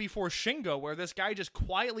Shingo before Shingo, where this guy just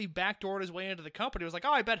quietly backdoored his way into the company. It was like,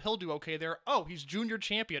 oh, I bet he'll do okay there. Oh, he's junior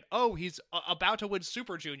champion. Oh, he's about to win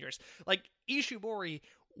Super Juniors. Like, Ishimori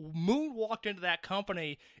moonwalked into that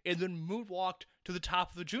company and then moonwalked to the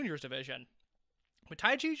top of the juniors division. But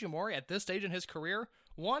Taiji Ishimori, at this stage in his career,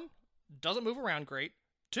 1, doesn't move around great.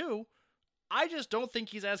 2, I just don't think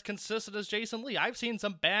he's as consistent as Jason Lee. I've seen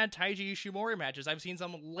some bad Taiji Ishimori matches. I've seen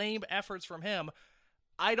some lame efforts from him.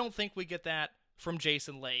 I don't think we get that from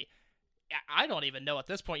Jason Lee. I don't even know at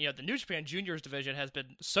this point. The New Japan Juniors division has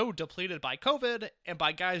been so depleted by COVID and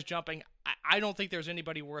by guys jumping. I don't think there's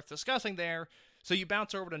anybody worth discussing there. So you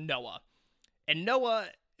bounce over to Noah. And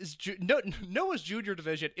Noah's junior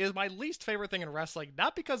division is my least favorite thing in wrestling,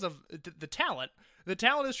 not because of the talent. The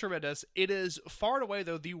talent is tremendous. It is far and away,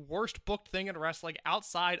 though, the worst booked thing in wrestling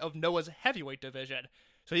outside of Noah's heavyweight division.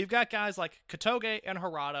 So you've got guys like Katoge and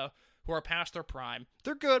Harada, who are past their prime.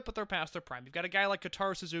 They're good, but they're past their prime. You've got a guy like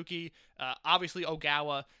Kotaro Suzuki, obviously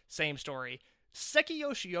Ogawa, same story. Seki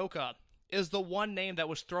Yoshioka is the one name that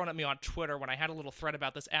was thrown at me on Twitter when I had a little thread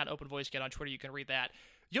about this at Open Voice Get on Twitter. You can read that.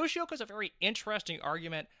 Yoshioka is a very interesting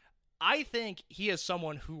argument. I think he is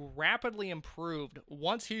someone who rapidly improved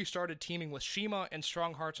once he started teaming with CIMA and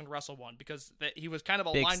Strong Hearts and Wrestle One, because he was kind of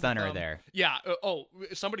aligned big stunner with them. There. Yeah.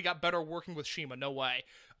 Somebody got better working with CIMA. No way.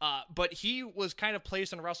 But he was kind of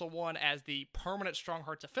placed in Wrestle One as the permanent Strong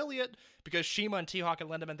Hearts affiliate because CIMA and T-Hawk and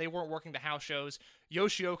Lindemann, they weren't working the house shows.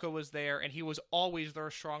 Yoshioka was there, and he was always their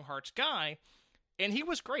Strong Hearts guy. And he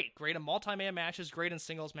was great. Great in multi-man matches, great in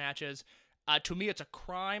singles matches. To me, it's a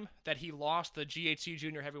crime that he lost the GHC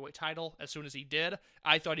Junior Heavyweight title as soon as he did.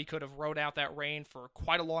 I thought he could have rode out that reign for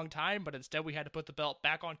quite a long time, but instead we had to put the belt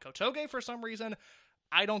back on Kotoge for some reason.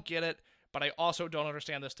 I don't get it, but I also don't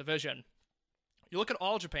understand this division. You look at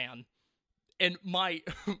All Japan, and my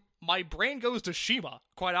brain goes to CIMA,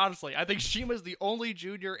 quite honestly. I think CIMA is the only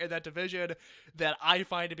junior in that division that I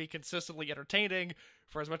find to be consistently entertaining.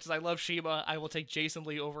 For as much as I love CIMA, I will take Jason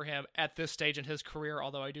Lee over him at this stage in his career,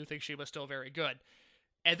 although I do think CIMA is still very good.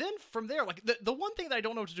 And then from there, like the one thing that I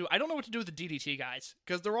don't know what to do, I don't know what to do with the DDT guys,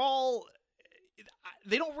 because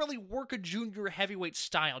they don't really work a junior heavyweight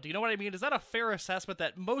style. Do you know what I mean? Is that a fair assessment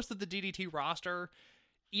that most of the DDT roster,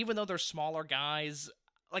 even though they're smaller guys,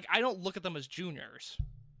 like, I don't look at them as juniors?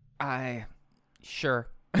 Sure.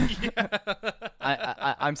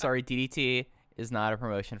 I'm sorry, DDT is not a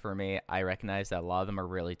promotion for me. I recognize that a lot of them are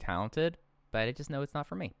really talented, but I just know it's not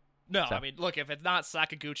for me. No, so. I mean, look, if it's not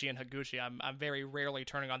Sakaguchi and Higuchi, I'm very rarely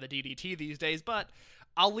turning on the DDT these days, but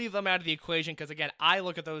I'll leave them out of the equation because, again, I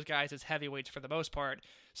look at those guys as heavyweights for the most part.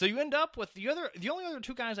 So you end up with the only other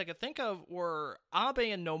two guys I could think of were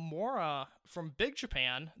Abe and Nomura from Big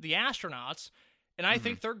Japan, the Astronauts, and I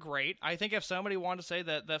think they're great. I think if somebody wanted to say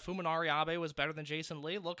that Fuminari Abe was better than Jason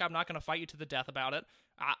Lee, look, I'm not going to fight you to the death about it.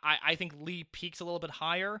 I think Lee peaks a little bit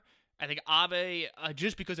higher. I think Abe,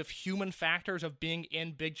 just because of human factors of being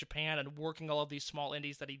in Big Japan and working all of these small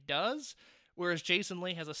indies that he does, whereas Jason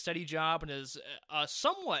Lee has a steady job and is a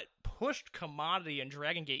somewhat pushed commodity in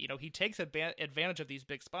Dragon Gate. He takes advantage of these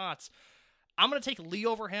big spots. I'm going to take Lee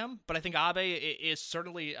over him, but I think Abe is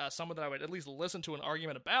certainly someone that I would at least listen to an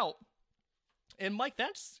argument about. And Mike,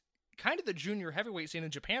 that's kind of the junior heavyweight scene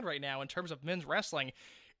in Japan right now in terms of men's wrestling.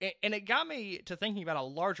 And it got me to thinking about a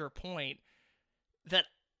larger point that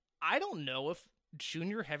I don't know if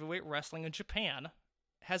junior heavyweight wrestling in Japan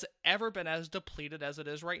has ever been as depleted as it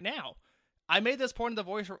is right now. I made this point in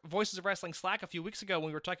the Voices of Wrestling Slack a few weeks ago when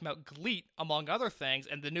we were talking about GLEAT, among other things,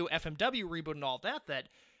 and the new FMW reboot and all that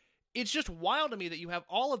it's just wild to me that you have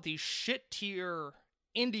all of these shit-tier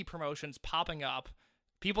indie promotions popping up,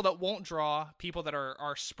 people that won't draw, people that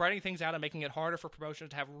are spreading things out and making it harder for promotions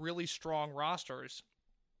to have really strong rosters.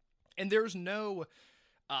 And there's no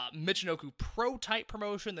Michinoku Pro-type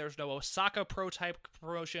promotion. There's no Osaka Pro-type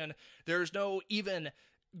promotion. There's no even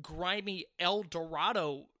grimy El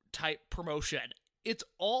Dorado-type promotion. It's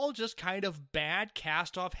all just kind of bad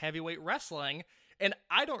cast-off heavyweight wrestling, and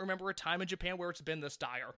I don't remember a time in Japan where it's been this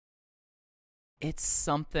dire. It's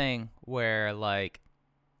something where, like,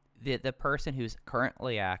 the person who's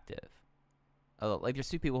currently active, like, there's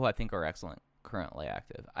two people who I think are excellent currently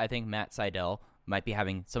active. I think Matt Sydal might be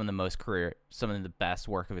having some of the best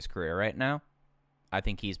work of his career right now. I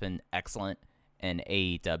think he's been excellent in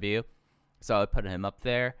AEW, so I would put him up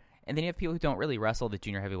there. And then you have people who don't really wrestle the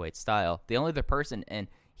junior heavyweight style. The only other person, and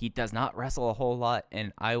he does not wrestle a whole lot,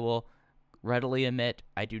 and I will readily admit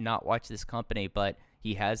I do not watch this company, but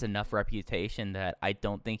he has enough reputation that I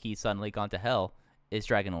don't think he's suddenly gone to hell, is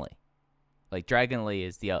Dragon Lee. Like, Dragon Lee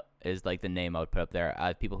is like the name I would put up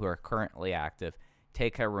there. People who are currently active.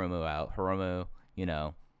 Take Hiromu out. Hiromu,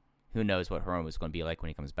 who knows what Hiromu is going to be like when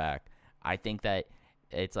he comes back. I think that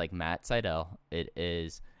it's like Matt Sydal, it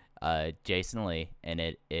is Jason Lee, and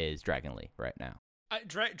it is Dragon Lee right now.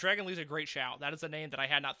 Dragon Lee's a great shout. That is a name that I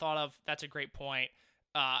had not thought of. That's a great point.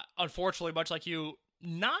 Unfortunately, much like you,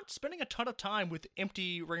 not spending a ton of time with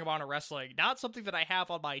empty Ring of Honor wrestling. Not something that I have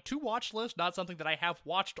on my to-watch list, not something that I have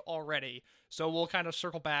watched already. So we'll kind of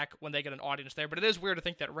circle back when they get an audience there. But it is weird to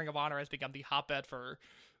think that Ring of Honor has become the hotbed for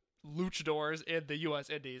luchadors in the U.S.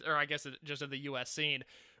 Indies, or I guess just in the U.S. scene.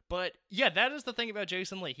 But yeah, that is the thing about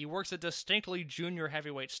Jason Lee. He works a distinctly junior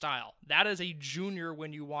heavyweight style. That is a junior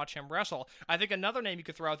when you watch him wrestle. I think another name you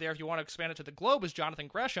could throw out there if you want to expand it to the globe is Jonathan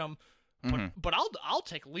Gresham. But I'll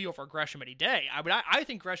take Lee over Gresham any day. I mean, I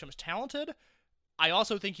think Gresham's talented. I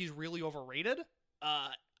also think he's really overrated.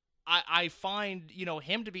 I find,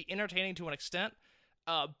 him to be entertaining to an extent,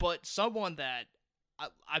 but someone that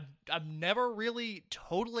I've never really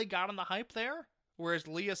totally gotten the hype there, whereas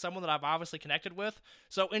Lee is someone that I've obviously connected with.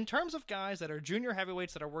 So in terms of guys that are junior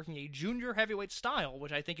heavyweights that are working a junior heavyweight style,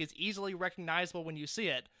 which I think is easily recognizable when you see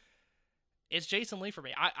it, it's Jason Lee for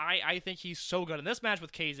me. I think he's so good. In this match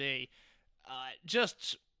with KZ,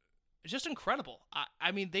 just incredible.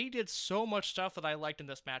 I mean, they did so much stuff that I liked in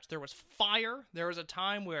this match. There was fire. There was a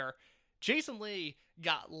time where Jason Lee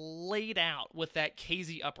got laid out with that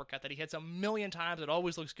KZ uppercut that he hits a million times. It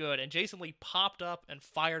always looks good. And Jason Lee popped up and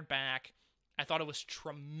fired back. I thought it was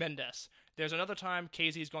tremendous. There's another time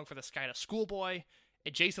KZ is going for the Sky to Schoolboy,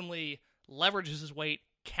 and Jason Lee leverages his weight,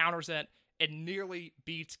 counters it, and nearly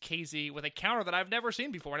beats KZ with a counter that I've never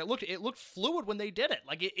seen before. And it looked fluid when they did it.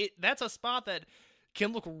 Like that's a spot that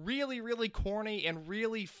can look really, really corny and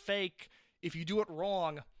really fake if you do it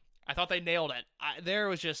wrong. I thought they nailed it.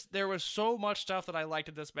 There was so much stuff that I liked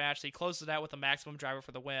in this match. He closes it out with a maximum driver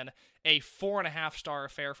for the win. A 4.5-star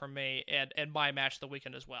affair from me, and my match of the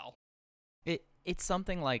weekend as well. It's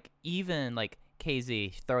something like, even like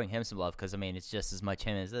KZ throwing him some love, because I mean it's just as much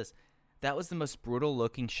him as this. That was the most brutal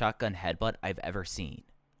looking shotgun headbutt I've ever seen.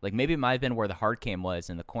 Like, maybe it might have been where the hard cam was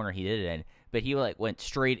in the corner he did it in, but he like went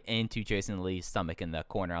straight into Jason Lee's stomach in the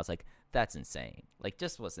corner. I was like, that's insane. Like,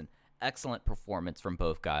 just was an excellent performance from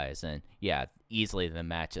both guys, and yeah, easily the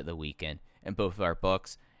match of the weekend in both of our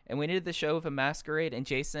books. And we ended the show with a masquerade, and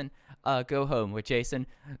Jason go home, with Jason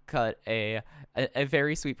cut a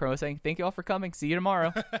very sweet promo saying, "Thank you all for coming. See you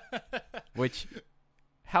tomorrow." Which,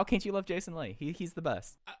 how can't you love Jason Lee? He's the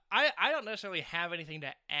best. I don't necessarily have anything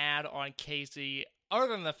to add on KZ other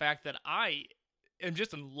than the fact that I am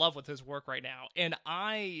just in love with his work right now. And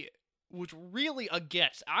I was really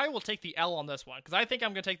against. I will take the L on this one because I think I'm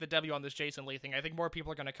going to take the W on this Jason Lee thing. I think more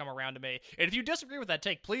people are going to come around to me. And if you disagree with that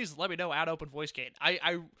take, please let me know at Open Voice Gate.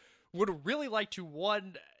 I would really like to,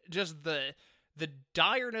 one, just the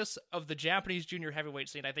direness of the Japanese junior heavyweight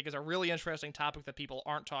scene, I think, is a really interesting topic that people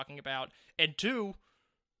aren't talking about. And two,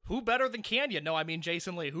 who better than Canyon? No, I mean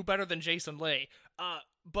Jason Lee. Who better than Jason Lee?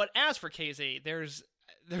 But as for KZ, there's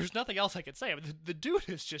nothing else I could say. I mean, the dude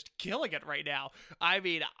is just killing it right now. I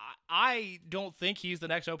mean, I don't think he's the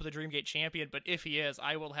next Open the Dreamgate champion, but if he is,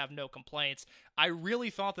 I will have no complaints. I really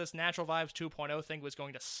thought this Natural Vibes 2.0 thing was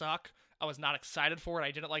going to suck. I was not excited for it.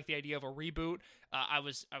 I didn't like the idea of a reboot. I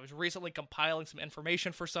was recently compiling some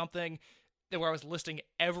information for something where I was listing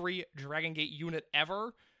every Dragon Gate unit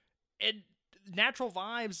ever, and Natural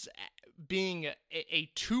Vibes being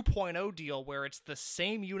a 2.0 deal where it's the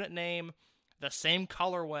same unit name, the same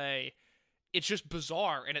colorway, it's just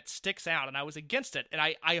bizarre and it sticks out, and I was against it. And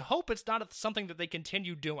I hope it's not something that they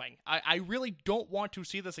continue doing. I really don't want to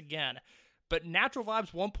see this again. But Natural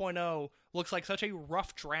Vibes 1.0 looks like such a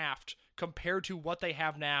rough draft compared to what they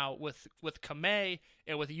have now with Kamei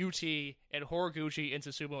and with UT and Horiguchi and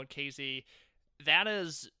Susumu and KZ. That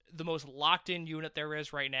is the most locked-in unit there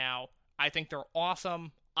is right now. I think they're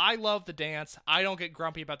awesome. I love the dance. I don't get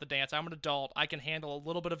grumpy about the dance. I'm an adult. I can handle a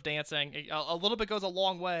little bit of dancing. A little bit goes a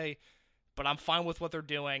long way, but I'm fine with what they're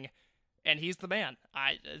doing. And he's the man.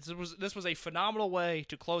 This was a phenomenal way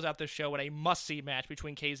to close out this show in a must-see match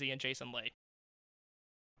between KZ and Jason Lee.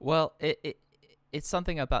 Well, it's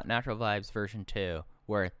something about Natural Vibes version 2,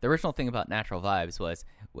 where the original thing about Natural Vibes was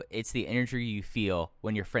it's the energy you feel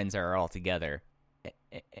when your friends are all together.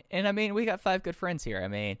 And I mean, we got 5 good friends here. I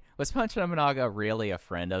mean, was Punch Nobunaga really a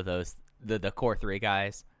friend of the core 3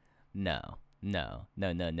 guys? No.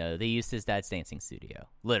 They used his dad's dancing studio.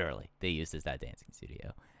 Literally, they used his dad's dancing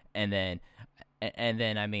studio. And then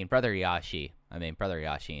I mean, Brother Yashi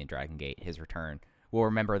in Dragon Gate, his return, will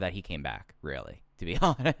remember that he came back, really, to be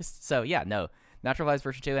honest. So yeah, no, Natural Vibes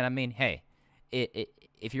version 2. And I mean, hey,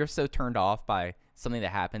 if you're so turned off by something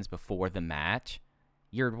that happens before the match,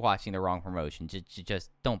 you're watching the wrong promotion. Just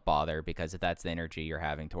don't bother, because if that's the energy you're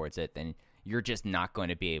having towards it, then you're just not going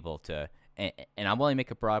to be able to. And I'm willing to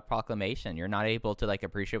make a broad proclamation. You're not able to like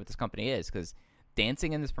appreciate what this company is, because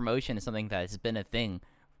dancing in this promotion is something that has been a thing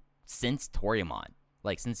since Toryumon,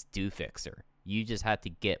 like since Do Fixer. You just have to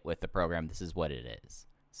get with the program. This is what it is.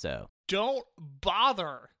 So don't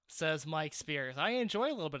bother, says Mike Spears. I enjoy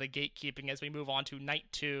a little bit of gatekeeping as we move on to night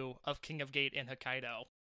 2 of King of Gate in Hokkaido.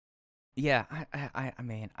 Yeah, I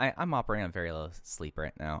mean, I'm operating on very low sleep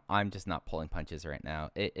right now. I'm just not pulling punches right now.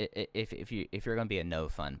 If you're gonna be a no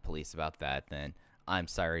fun police about that, then I'm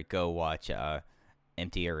sorry. Go watch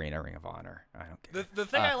Empty Arena Ring of Honor. I don't care. The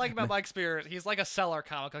thing I like about Mike Spears, he's like a seller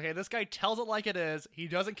comic. Okay, this guy tells it like it is. He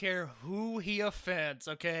doesn't care who he offends.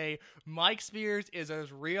 Okay, Mike Spears is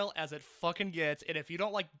as real as it fucking gets. And if you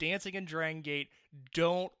don't like dancing in Dragon Gate,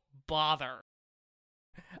 don't bother.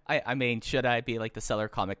 I mean, should I be like the seller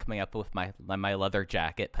comic coming up with my leather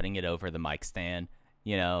jacket, putting it over the mic stand,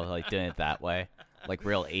 like doing it that way, like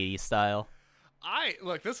real 80s style?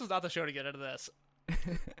 Look, this is not the show to get into this.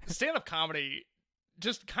 Stand-up comedy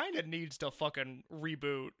just kind of needs to fucking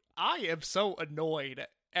reboot. I am so annoyed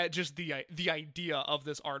at just the idea of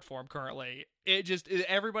this art form currently.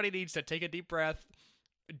 Everybody needs to take a deep breath,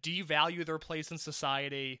 devalue their place in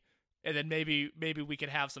society, and then maybe we can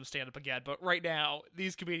have some stand-up again. But right now,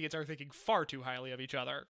 these comedians are thinking far too highly of each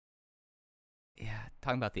other. Yeah,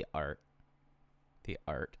 talking about the art. The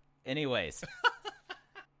art. Anyways.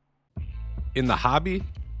 In the hobby,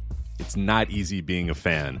 it's not easy being a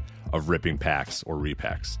fan of ripping packs or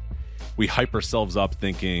repacks. We hype ourselves up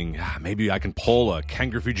thinking, maybe I can pull a Ken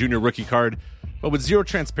Griffey Jr. rookie card, but with zero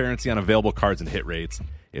transparency on available cards and hit rates,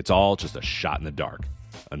 it's all just a shot in the dark.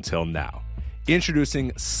 Until now.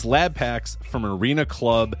 Introducing slab packs from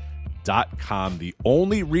arenaclub.com, the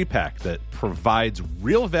only repack that provides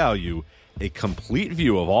real value, a complete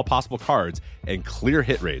view of all possible cards, and clear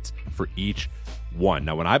hit rates for each one.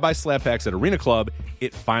 Now, when I buy slab packs at Arena Club,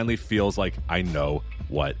 it finally feels like I know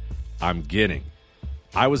what I'm getting.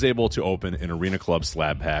 I was able to open an Arena Club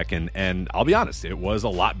slab pack, and I'll be honest, it was a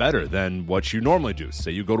lot better than what you normally do.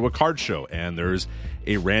 Say you go to a card show, and there's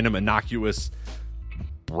a random innocuous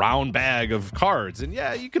brown bag of cards, and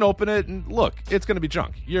yeah, you can open it and look, it's going to be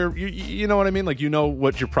junk. You know what I mean? Like, you know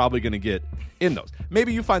what you're probably going to get in those.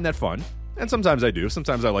 Maybe you find that fun, and sometimes I do.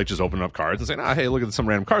 Sometimes I like just opening up cards and saying, hey, look at some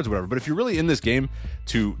random cards or whatever. But if you're really in this game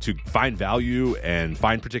to find value and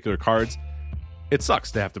find particular cards, it sucks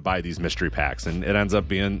to have to buy these mystery packs, and it ends up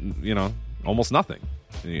being, almost nothing.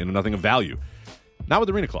 Nothing of value. Not with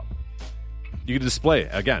Arena Club. You can display,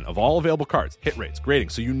 again, of all available cards, hit rates, grading.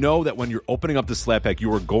 So you know that when you're opening up this slab pack,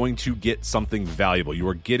 you are going to get something valuable. You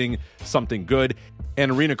are getting something good.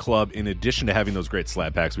 And Arena Club, in addition to having those great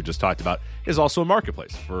slab packs we just talked about, is also a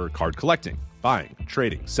marketplace for card collecting, buying,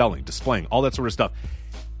 trading, selling, displaying, all that sort of stuff.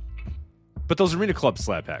 But those Arena Club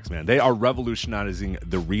slab packs, man, they are revolutionizing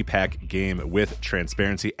the repack game with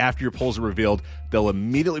transparency. After your pulls are revealed, they'll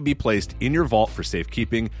immediately be placed in your vault for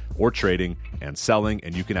safekeeping or trading and selling,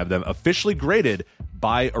 and you can have them officially graded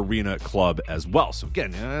by Arena Club as well. So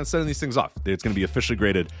again, sending these things off, it's going to be officially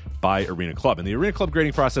graded by Arena Club. And the Arena Club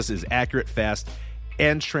grading process is accurate, fast,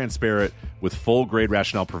 and transparent, with full grade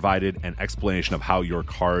rationale provided and explanation of how your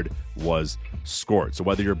card was scored. So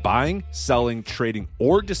whether you're buying, selling, trading,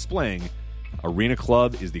 or displaying, Arena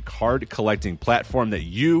Club is the card collecting platform that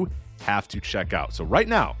you have to check out. So right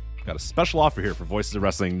now, I've got a special offer here for Voices of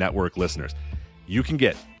Wrestling Network listeners. You can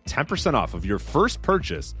get 10% off of your first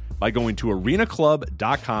purchase by going to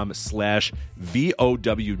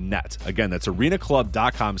arenaclub.com/VOWnet. Again, that's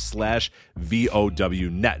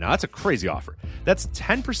arenaclub.com/VOWnet. Now, that's a crazy offer. That's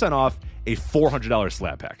 10% off a $400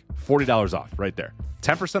 slab pack. $40 off right there.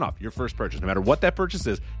 10% off your first purchase. No matter what that purchase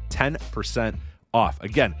is, 10% off.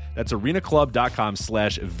 Again, that's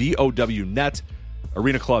arenaclub.com/VOWnet.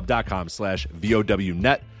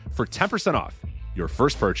 arenaclub.com/VOWnet for 10% off your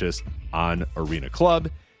first purchase on Arena Club.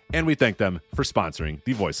 And we thank them for sponsoring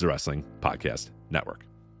the Voices of Wrestling Podcast Network.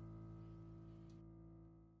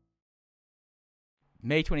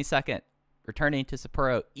 May 22nd, returning to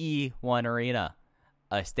Sapporo E1 Arena,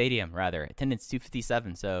 stadium rather, attendance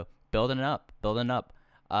 257. So building up.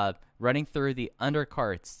 Running through the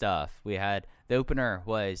undercard stuff, we had the opener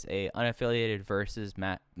was a unaffiliated versus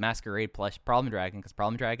Masquerade plus Problem Dragon, because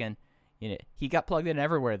Problem Dragon, he got plugged in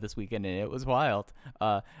everywhere this weekend, and it was wild.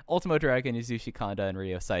 Ultimo Dragon, Yasushi Kanda, and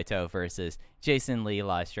Ryo Saito versus Jason Lee,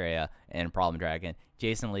 La Estrella, and Problem Dragon.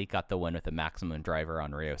 Jason Lee got the win with a maximum driver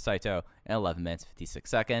on Ryo Saito in 11 minutes, 56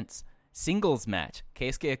 seconds. Singles match,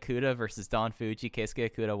 Keisuke Okuda versus Don Fuji. Keisuke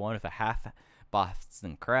Okuda won with a half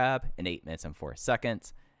Boston Crab in 8 minutes and 4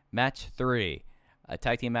 seconds. Match 3, a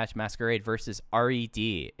tag team match, Masquerade versus RED.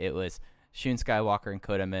 It was Shun Skywalker and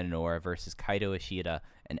Kota Minoura versus Kaito Ishida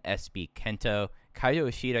and SB Kento. Kaito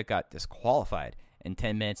Ishida got disqualified in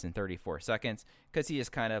 10 minutes and 34 seconds because he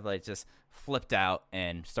just kind of like just flipped out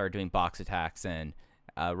and started doing box attacks, and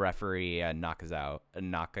referee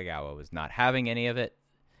Nakagawa was not having any of it.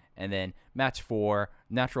 And then match 4,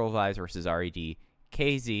 Natural Vibes versus RED,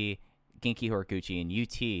 KZ, Genki Horiguchi, and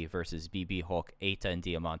UT versus BB Hulk, Eita, and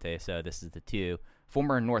Diamante. So this is the 2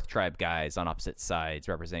 former North Tribe guys on opposite sides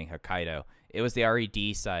representing Hokkaido. It was the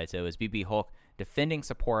RED side, so it was BB Hulk defending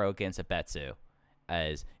Sapporo against Abetsu,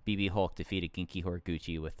 as BB Hulk defeated Genki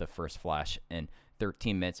Horiguchi with the first flash in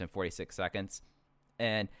 13 minutes and 46 seconds.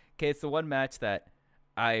 And okay, it's the one match that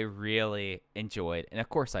I really enjoyed, and of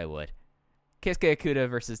course I would. Keisuke Okuda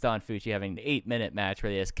versus Don Fuji having an 8-minute match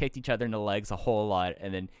where they just kicked each other in the legs a whole lot,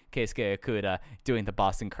 and then Keisuke Okuda doing the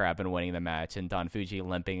Boston Crab and winning the match, and Don Fuji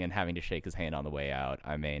limping and having to shake his hand on the way out.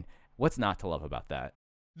 I mean, what's not to love about that?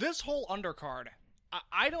 This whole undercard,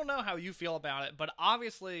 I don't know how you feel about it, but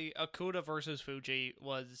obviously Okuda versus Fuji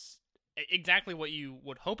was exactly what you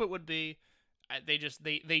would hope it would be.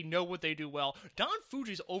 They know what they do well. Don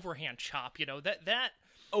Fuji's overhand chop, that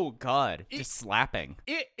oh god, just slapping.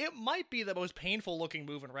 It might be the most painful looking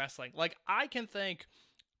move in wrestling. Like, I can think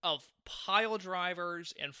of pile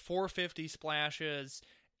drivers and 450 splashes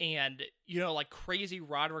and like crazy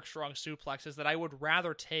Roderick Strong suplexes that I would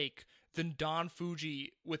rather take than Don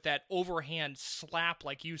Fuji with that overhand slap,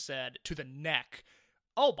 like you said, to the neck.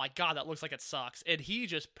 Oh my god, that looks like it sucks. And he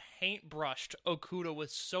just paintbrushed Okuda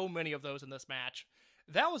with so many of those in this match.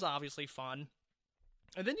 That was obviously fun.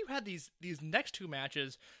 And then you had these next 2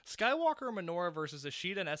 matches, Skywalker and Minoura versus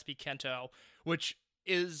Ishida and SB Kento, which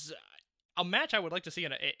is a match I would like to see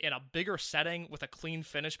in a bigger setting with a clean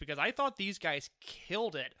finish, because I thought these guys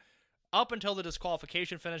killed it up until the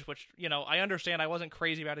disqualification finish, which, I understand I wasn't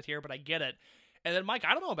crazy about it here, but I get it. And then, Mike,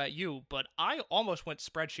 I don't know about you, but I almost went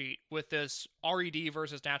spreadsheet with this RED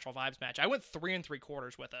versus Natural Vibes match. I went 3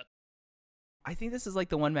 3/4 with it. I think this is like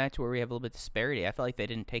the one match where we have a little bit of disparity. I feel like they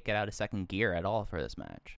didn't take it out of second gear at all for this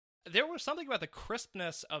match. There was something about the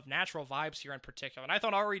crispness of Natural Vibes here in particular, and I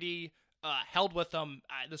thought RED held with them.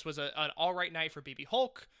 This was an all-right night for BB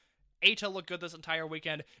Hulk. Eita looked good this entire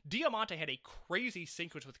weekend. Diamante had a crazy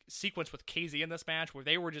sequence with KZ in this match where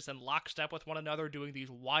they were just in lockstep with one another doing these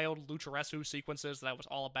wild lucharesu sequences that was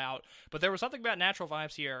all about. But there was something about Natural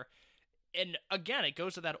Vibes here. And again, it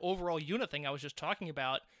goes to that overall unit thing I was just talking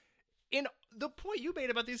about. In the point you made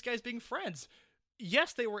about these guys being friends.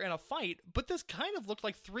 Yes, they were in a fight, but this kind of looked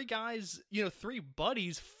like 3 guys, 3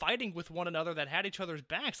 buddies fighting with one another that had each other's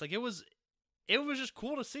backs. Like, it was just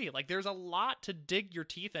cool to see. Like, there's a lot to dig your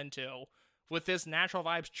teeth into with this Natural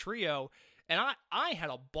Vibes trio, and I had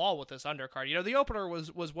a ball with this undercard. The opener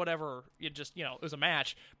was whatever, it was a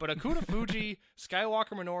match, but Okuda Fuji,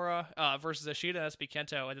 Skywalker Minoura versus Ishida and SB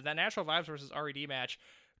Kento, and that Natural Vibes versus RED match,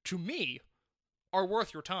 to me, are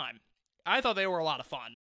worth your time. I thought they were a lot of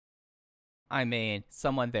fun. I mean,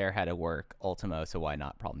 someone there had to work Ultimo, so why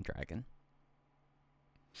not Problem Dragon?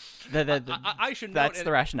 I should note, that's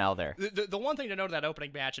the rationale there. The one thing to note of that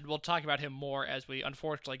opening match, and we'll talk about him more as we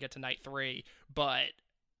unfortunately get to night 3, but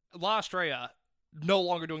La Estrella no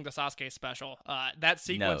longer doing the Sasuke special. That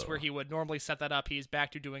sequence where he would normally set that up, he's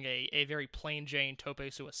back to doing a very plain Jane Tope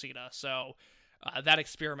Suicida. So that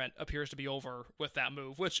experiment appears to be over with that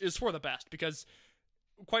move, which is for the best, because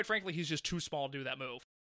quite frankly, he's just too small to do that move.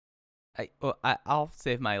 I'll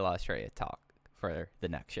save my La Estrella talk for the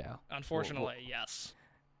next show. Unfortunately, yes.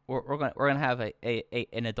 We're gonna have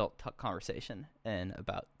an adult conversation in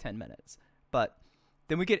about 10 minutes. But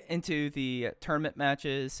then we get into the tournament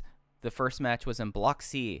matches. The first match was in Block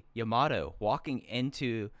C. Yamato walking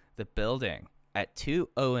into the building at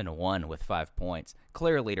 2-0-1 with 5 points.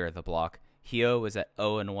 Clear leader of the block. Hyo was at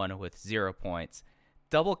 0-1 with 0 points.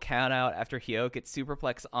 Double count out after Hyo gets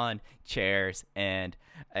superplex on chairs, and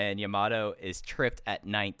Yamato is tripped at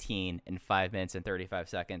 19 in 5 minutes and 35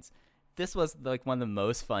 seconds. This was like one of the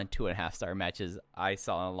most fun 2.5-star matches I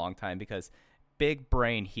saw in a long time, because big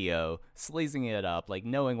brain Hyo sleazing it up, like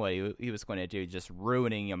knowing what he was going to do, just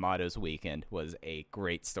ruining Yamato's weekend, was a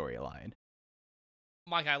great storyline.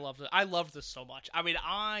 Mike, I loved it. I loved this so much. I mean,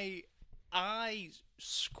 I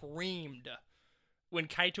screamed when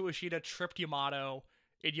Kaito Ishida tripped Yamato,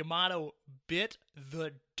 and Yamato bit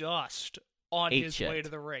the dust on his way to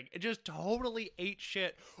the ring. It just totally ate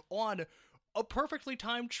shit on a perfectly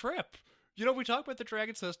timed trip. We talk about the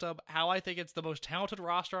Dragon System, how I think it's the most talented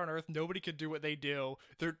roster on Earth. Nobody can do what they do.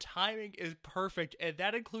 Their timing is perfect, and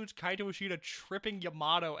that includes Kaito Ishida tripping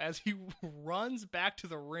Yamato as he runs back to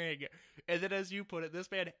the ring And then, as you put it, this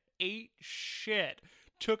man ate shit,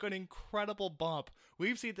 took an incredible bump.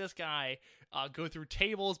 We've seen this guy go through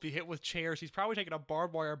tables, be hit with chairs. He's probably taken a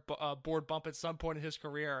barbed wire board bump at some point in his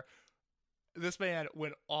career. This man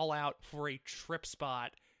went all out for a trip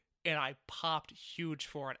spot, and I popped huge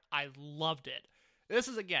for it. I loved it. This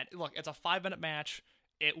is, again, look, it's a 5-minute match.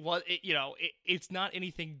 It's not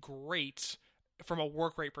anything great from a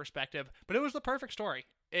work rate perspective, but it was the perfect story.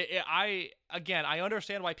 I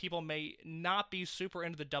understand why people may not be super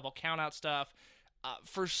into the double countout stuff.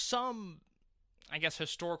 For some, I guess,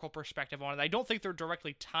 historical perspective on it, I don't think they're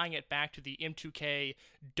directly tying it back to the M2K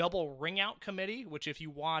double ring out committee, which if you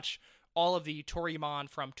watch all of the Toryumon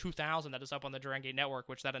from 2000 that is up on the Dragon Gate Network,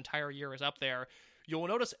 which that entire year is up there, you'll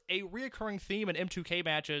notice a reoccurring theme in M2K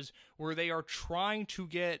matches where they are trying to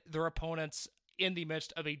get their opponents in the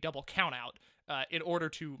midst of a double countout in order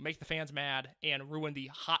to make the fans mad and ruin the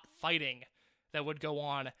hot fighting that would go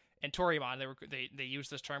on in Toryumon. They used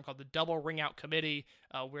this term called the double ring out committee,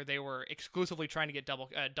 where they were exclusively trying to get double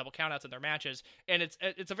countouts in their matches, and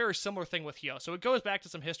it's a very similar thing with Hyo. So it goes back to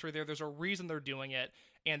some history there. There's a reason they're doing it,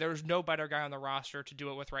 and there's no better guy on the roster to do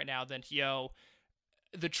it with right now than Hyo.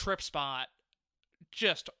 The trip spot,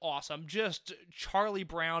 just awesome. Just Charlie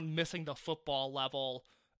Brown missing the football level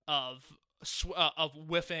of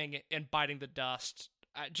whiffing and biting the dust.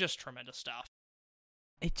 Just tremendous stuff.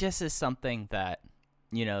 It just is something that,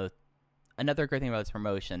 another great thing about this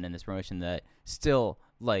promotion that still,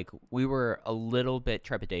 we were a little bit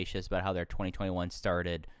trepidatious about how their 2021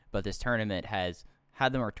 started, but this tournament has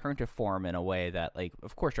had them return to form in a way that,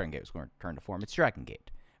 of course Dragon Gate was going to return to form. It's Dragon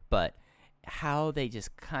Gate. But how they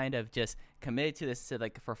just kind of just committed to this,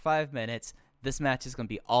 for 5 minutes, this match is going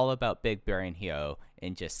to be all about Big Bear and Hyo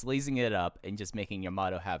and just sleazing it up and just making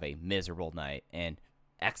Yamato have a miserable night, and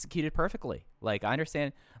executed perfectly. I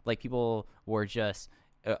understand, people were just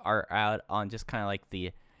are out on just kind of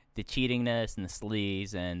the cheatingness and the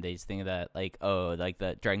sleaze, and they just think that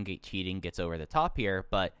the Dragon Gate cheating gets over the top here,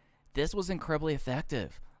 but this was incredibly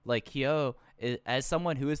effective. Hyo, as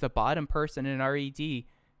someone who is the bottom person in RED,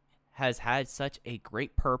 has had such a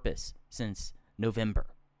great purpose since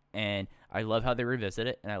November, and I love how they revisit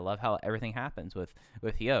it, and I love how everything happens with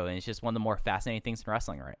Hyo, and it's just one of the more fascinating things in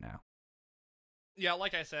wrestling right now. Yeah,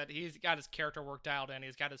 like I said, he's got his character work dialed in.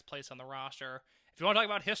 He's got his place on the roster. If you want to talk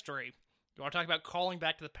about history, you want to talk about calling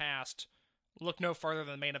back to the past, look no further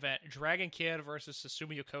than the main event, Dragon Kid versus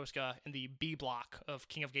Susumu Yokosuka in the B block of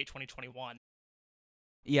King of Gate 2021.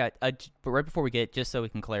 Yeah, but right before we get, just so we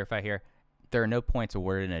can clarify here, there are no points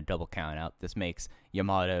awarded in a double countout. This makes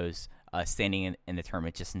Yamato's standing in the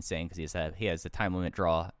tournament just insane because he has a time limit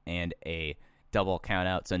draw and a double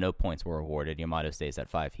countout, so no points were awarded. Yamato stays at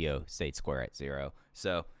 5, Hyo stayed square at 0.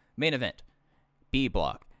 So, main event, B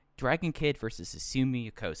block, Dragon Kid versus Susumu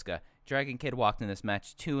Yokosuka. Dragon Kid walked in this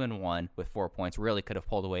match 2-1 with 4 points, really could have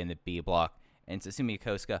pulled away in the B block, and Susumu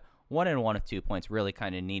Yokosuka 1-1 with 2 points, really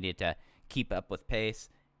kind of needed to keep up with pace.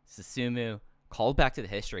 Susumu called back to the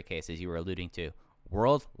history case, as you were alluding to,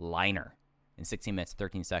 World Liner in 16 minutes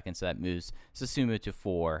 13 seconds, so that moves Susumu to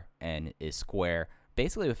 4 and is square.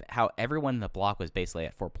 Basically, with how everyone in the block was basically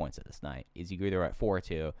at 4 points at this night. Is you either at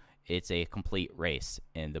 4-2, it's a complete race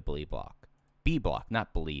in the B block. B block,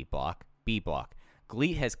 not Blee block, B block.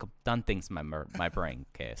 Gleet has done things in my brain,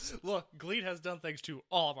 Case. Look, Gleet has done things to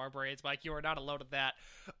all of our brains, Mike. You are not alone at that.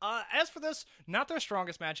 As for this, not their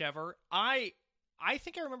strongest match ever. I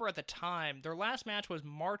think I remember at the time, their last match was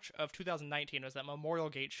March of 2019. It was that Memorial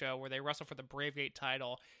Gate show where they wrestled for the Brave Gate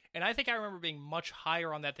title. And I think I remember being much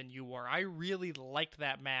higher on that than you were. I really liked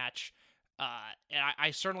that match. And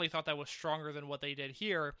I certainly thought that was stronger than what they did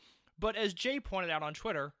here. But as Jay pointed out on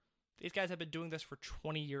Twitter, these guys have been doing this for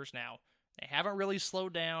 20 years now. They haven't really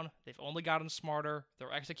slowed down. They've only gotten smarter.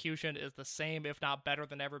 Their execution is the same, if not better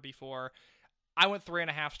than ever before. I went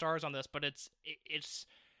 3.5 stars on this, but it's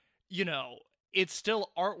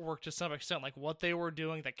still artwork to some extent. What they were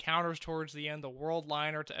doing, the counters towards the end, the World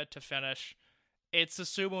Liner to finish. It's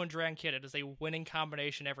Susumu and Dragon Kid. It is a winning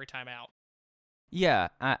combination every time out. Yeah,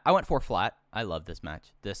 I went 4 flat. I love this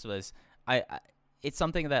match. This was it's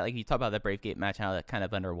something that you talk about the Brave Gate match, how that kind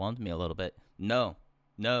of underwhelmed me a little bit. No,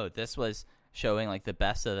 this was showing the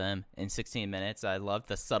best of them in 16 minutes. I loved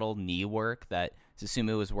the subtle knee work that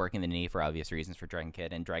Susumu was working the knee for obvious reasons for Dragon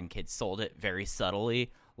Kid, and Dragon Kid sold it very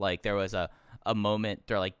subtly. There was a moment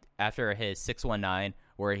there, after his 619,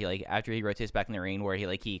 where he after he rotates back in the ring, where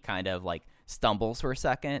he kind of stumbles for a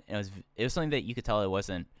second, and it was something that you could tell it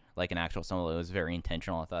wasn't an actual stumble. It was very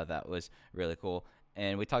intentional. I thought that was really cool.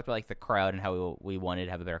 And we talked about the crowd and how we wanted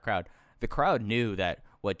to have a better crowd. The crowd knew that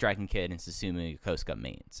what Dragon Kid and Susumu Yokosuka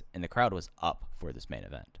means, and the crowd was up for this main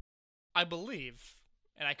event. I believe,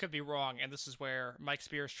 and I could be wrong, and this is where Mike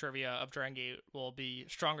Spears' trivia of Dragon Gate will be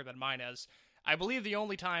stronger than mine is. I believe the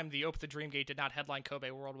only time the Open the Dream Gate did not headline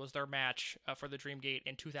Kobe World was their match for the Dream Gate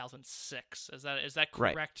in 2006. Is that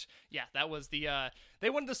correct? Right. Yeah, that was the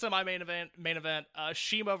they won the semi-main event.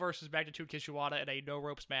 Shima versus Magnitude Kishiwada in a no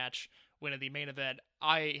ropes match. Winning the main event.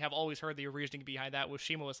 I have always heard the reasoning behind that was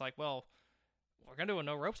Shima was like, well, we're gonna do a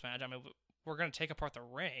no ropes match. I mean, we're gonna take apart the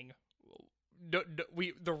ring.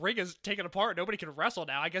 The ring is taken apart. Nobody can wrestle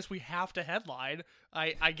now. I guess we have to headline.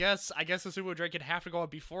 I guess the Sumo Dragon have to go on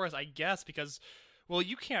before us. I guess because, well,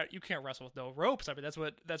 you can't wrestle with no ropes. I mean, that's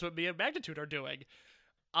what me and Magnitude are doing.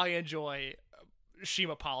 I enjoy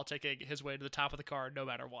Shima politicking his way to the top of the card, no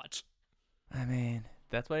matter what. I mean,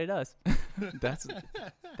 that's what he does. that's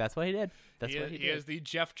what he did. He is the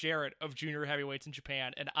Jeff Jarrett of junior heavyweights in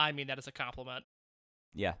Japan, and I mean that as a compliment.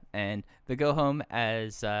 Yeah, and the go home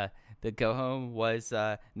was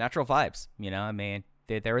natural vibes. You know, I mean,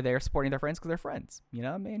 they were there supporting their friends because they're friends. You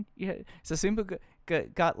know, I mean, yeah, Susumu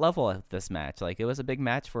got level at this match. Like, it was a big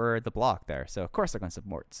match for the block there, so of course they're going to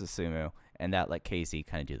support Susumu, and that let KZ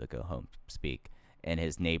kind of do the go home speak in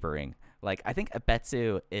his neighboring. Like, I think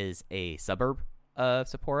Abetsu is a suburb of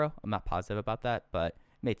Sapporo. I'm not positive about that, but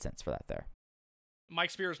it made sense for that there. Mike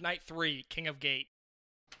Spears, Night 3, King of Gate.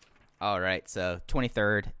 All right, so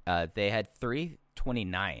 23rd, they had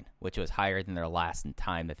 3:29, which was higher than their last in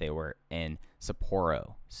time that they were in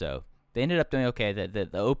Sapporo. So they ended up doing okay. The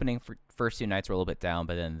opening first two nights were a little bit down,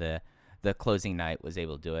 but then the closing night was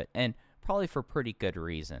able to do it, and probably for pretty good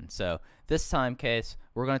reason. So this time, Case,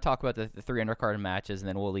 we're going to talk about the 3 undercard matches, and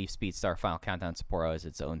then we'll leave Speedstar Final Countdown Sapporo as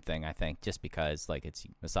its own thing, I think, just because like it's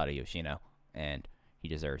Masato Yoshino, and he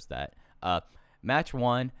deserves that. Match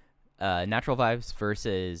 1. Natural Vibes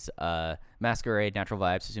versus Masquerade, Natural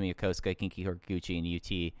Vibes, Susumu Yokosuka, Genki Horiguchi, and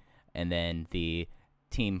UT. And then the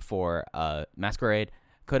team for Masquerade,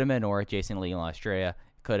 Kota Minoura, Jason Lee, and Australia.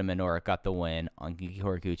 Kota Minoura got the win on Genki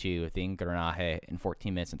Horiguchi with the Ingranaje in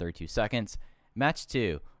 14 minutes and 32 seconds. Match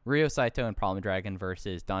 2, Ryo Saito and Problem Dragon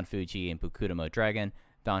versus Don Fuji and Bukudamo Dragon.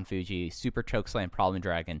 Don Fuji, super chokeslam Problem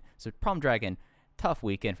Dragon. So Problem Dragon, tough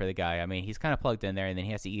weekend for the guy. I mean, he's kind of plugged in there, and then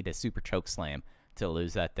he has to eat a super chokeslam to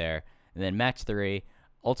lose that there. And then match 3,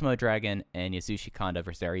 Ultimo Dragon and Yasushi Kanda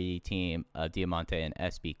versus the RED team of Diamante and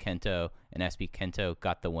SB Kento. And SB Kento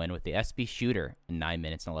got the win with the SB Shooter in 9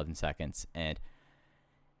 minutes and 11 seconds. And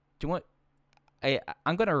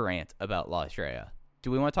I'm going to rant about La Estrella.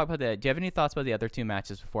 Do we want to talk about that? Do you have any thoughts about the other two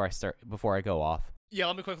matches before I go off? Yeah,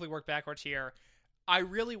 let me quickly work backwards here. I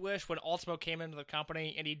really wish when Ultimo came into the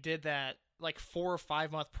company and he did that like 4 or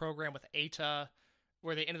 5 month program with Eita,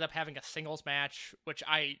 where they ended up having a singles match, which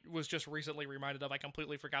I was just recently reminded of. I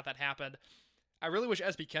completely forgot that happened. I really wish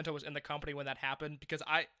SB Kento was in the company when that happened, because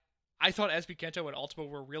I thought SB Kento and Ultimo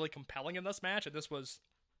were really compelling in this match, and this was,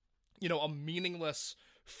 you know, a meaningless,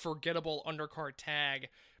 forgettable undercard tag.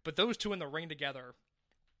 But those two in the ring together,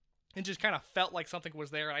 it just kind of felt like something was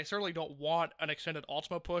there. I certainly don't want an extended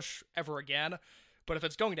Ultimo push ever again, but if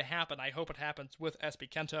it's going to happen, I hope it happens with SB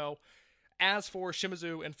Kento. As for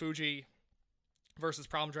Shimizu and Fuji versus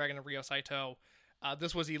Problem Dragon and Ryo Saito,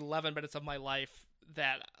 this was 11 minutes of my life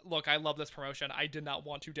that, look, I love this promotion. I did not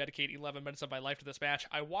want to dedicate 11 minutes of my life to this match.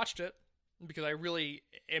 I watched it because I really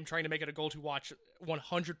am trying to make it a goal to watch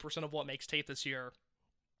 100% of what makes tape this year.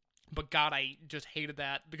 But God, I just hated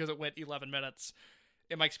that because it went 11 minutes.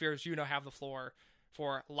 And Mike Spears, you now have the floor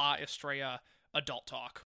for La Estrella Adult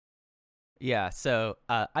Talk. Yeah, so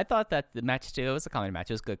I thought that the match, too, it was a comedy match.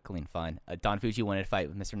 It was good, clean fun. Don Fuji wanted to fight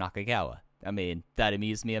with Mr. Nakagawa. I mean, that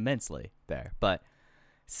amused me immensely there. But,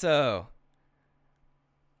 so,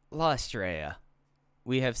 La Estrella.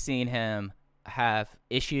 We have seen him have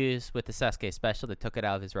issues with the Sasuke special that took it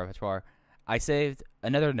out of his repertoire. I saved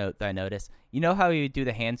another note that I noticed. You know how he would do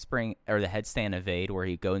the handspring or the headstand evade where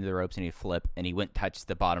he'd go into the ropes and he'd flip and he wouldn't touch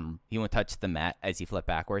the bottom, he wouldn't touch the mat as he flipped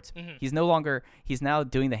backwards? Mm-hmm. He's now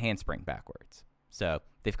doing the handspring backwards. So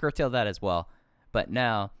they've curtailed that as well. But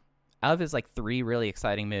now, out of his like 3 really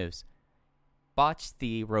exciting moves, botched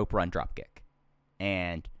the rope run dropkick.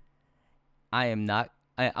 And I'm going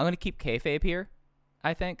to keep kayfabe here,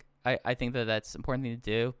 I think. I think that that's an important thing to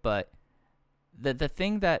do. But the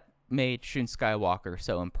thing that made Shun Skywalker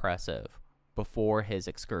so impressive before his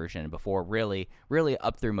excursion, before really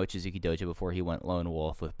up through Mochizuki Dojo before he went lone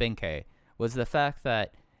wolf with Benkei, was the fact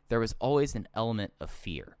that there was always an element of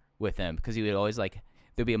fear with him, because he would always there'd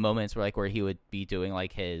be moments where he would be doing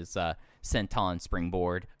like his senton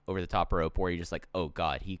springboard over the top rope where you're just like, oh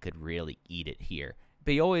god, he could really eat it here.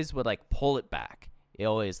 But he always would pull it back. He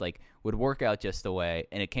always would work out just the way,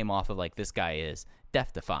 and it came off of like, this guy is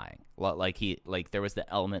death-defying. Like there was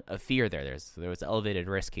the element of fear there. There was elevated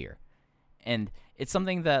risk here. And it's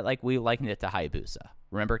something that, like, we likened it to Hayabusa.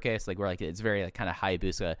 Remember, Case? Like, we're like, it's very like, kind of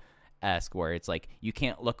Hayabusa-esque, where it's like you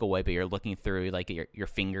can't look away, but you're looking through like your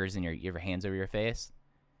fingers and your hands over your face.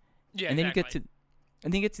 Yeah, and then exactly.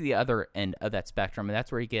 you get to the other end of that spectrum, and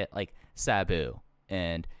that's where you get like Sabu.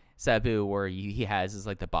 And Sabu, where he has is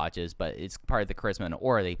like the botches, but it's part of the charisma and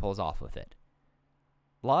aura that he pulls off with it.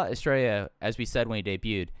 La Estrella, as we said when he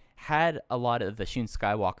debuted, had a lot of the Shun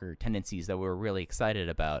Skywalker tendencies that we were really excited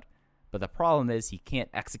about. But the problem is he can't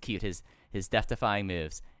execute his death-defying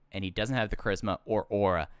moves, and he doesn't have the charisma or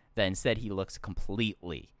aura, that instead he looks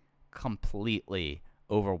completely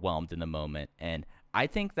overwhelmed in the moment. And I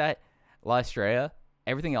think that La Estrella,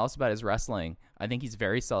 everything else about his wrestling, I think he's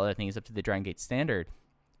very solid. I think he's up to the Dragon Gate standard.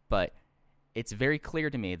 But it's very clear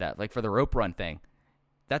to me that, like, for the rope run thing,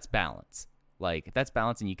 that's balance. Like, that's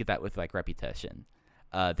balance, and you get that with, like, repetition.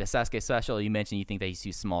 The Sasuke special, you mentioned you think that he's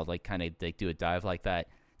too small to, like, kind of like do a dive like that.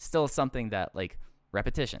 Still something that, like,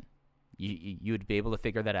 repetition. You would be able to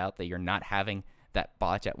figure that out, that you're not having that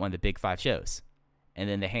botch at one of the big 5 shows. And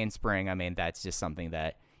then the handspring, I mean, that's just something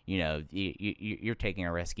that, you know, you're taking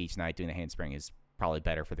a risk each night. Doing the handspring is probably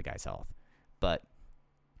better for the guy's health. But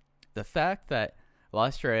the fact that La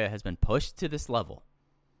Estrella has been pushed to this level,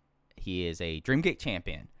 he is a Dreamgate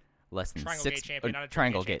champion, less than Triangle 6 Gate champion, not a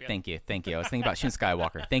Triangle Dreamgate Gate. champion. Thank you. I was thinking about Shun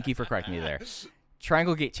Skywalker. Thank you for correcting me there.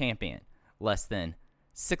 Triangle Gate champion, less than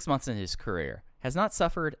 6 months in his career, has not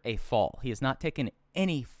suffered a fall. He has not taken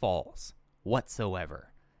any falls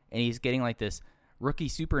whatsoever. And he's getting like this rookie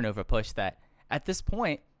supernova push that at this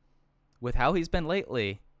point, with how he's been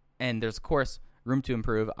lately, and there's of course room to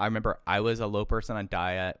improve. I remember I was a low person on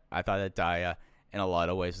Daya. I thought that Daya in a lot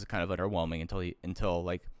of ways was kind of underwhelming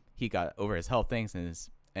until he got over his health things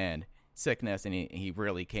and sickness, and he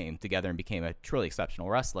really came together and became a truly exceptional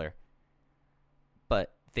wrestler.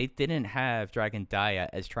 But they didn't have Dragon Daya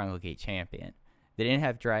as Triangle Gate champion. They didn't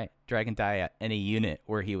have Dragon Daya in a unit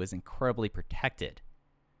where he was incredibly protected.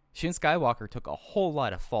 Shun Skywalker took a whole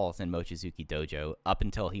lot of falls in Mochizuki Dojo up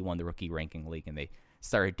until he won the Rookie Ranking League, and they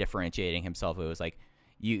started differentiating himself. It was like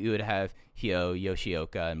you would have Hyo,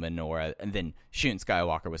 Yoshioka, and Minoura, and then Shun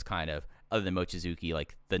Skywalker was kind of, other than Mochizuki,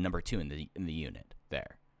 like the number 2 in the unit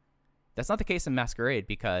there. That's not the case in Masquerade,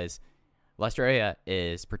 because La Estrella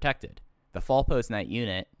is protected. The fall post in that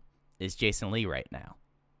unit is Jason Lee right now.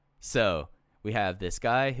 So we have this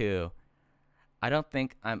guy who, I don't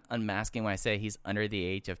think I'm unmasking when I say he's under the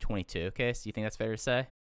age of 22. Case, do you think that's fair to say?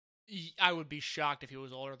 I would be shocked if he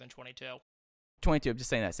was older than 22. 22, I'm just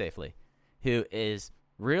saying that safely. Who is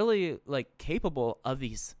really like capable of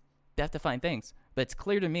these death-defying things. But it's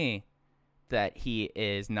clear to me that he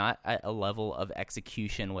is not at a level of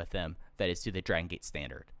execution with them that is to the Dragon Gate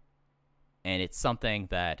standard. And it's something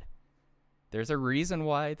that there's a reason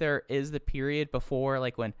why there is the period before,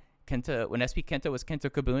 like when SP Kento was Kento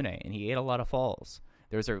Kabune and he ate a lot of falls.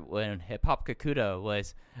 When Hip Hop Kakuta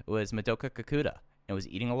was Madoka Kakuta and was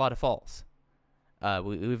eating a lot of falls.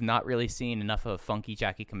 We've not really seen enough of Funky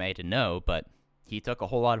Jackie Kamei to know, but he took a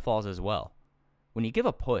whole lot of falls as well. When you give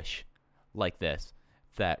a push like this,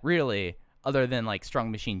 that really, other than like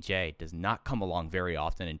Strong Machine J, does not come along very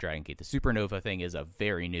often in Dragon Gate. The Supernova thing is a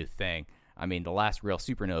very new thing. I mean, the last real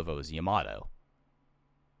Supernova was Yamato.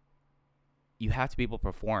 You have to be able to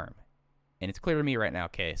perform. And it's clear to me right now,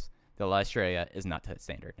 Case, that La Estrella is not to that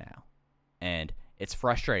standard now. And it's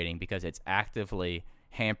frustrating because it's actively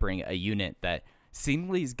hampering a unit that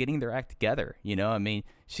seemingly is getting their act together. You know, I mean,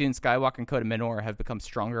 Shun Skywalker and Kota Minoura have become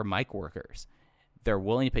stronger mic workers. They're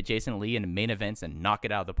willing to put Jason Lee in main events and knock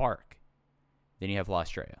it out of the park. Then you have La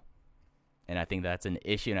Estrella. And I think that's an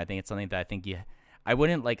issue, and I think it's something that I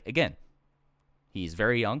wouldn't like, again, he's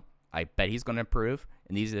very young. I bet he's going to improve,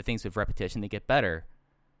 and these are the things with repetition that get better.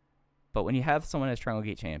 But when you have someone as Triangle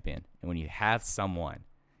Gate champion, and when you have someone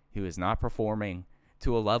who is not performing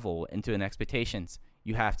to a level and to an expectations,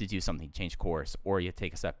 you have to do something to change course, or you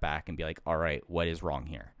take a step back and be like, all right, what is wrong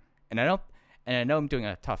here? And I know I'm doing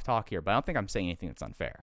a tough talk here, but I don't think I'm saying anything that's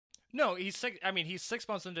unfair. No, he's 6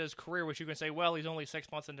 months into his career, which you can say, well, he's only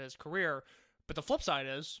 6 months into his career. But the flip side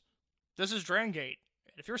is, this is Dragon Gate.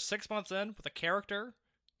 If you're 6 months in with a character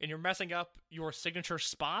and you're messing up your signature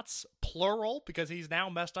spots, plural, because he's now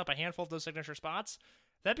messed up a handful of those signature spots,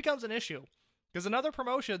 that becomes an issue. Because in other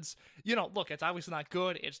promotions, look, it's obviously not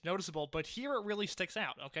good, it's noticeable, but here it really sticks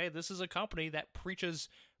out, okay? This is a company that preaches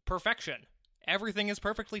perfection. Everything is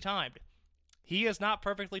perfectly timed. He is not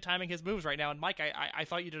perfectly timing his moves right now. And Mike, I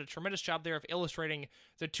thought you did a tremendous job there of illustrating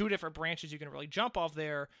the two different branches you can really jump off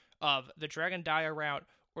there of the Dragon Daya route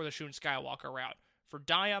or the Shun Skywalker route. For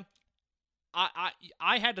Daya,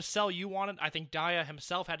 I had to sell you on it. I think Daya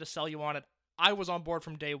himself had to sell you on it. I was on board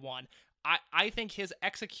from day one. I think his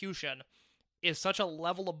execution is such a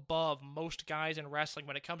level above most guys in wrestling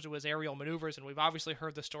when it comes to his aerial maneuvers, and we've obviously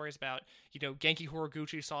heard the stories about, Genki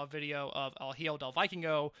Horiguchi saw a video of El Hijo del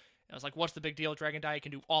Vikingo, and I was like, what's the big deal? Dragon Daya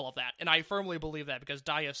can do all of that. And I firmly believe that because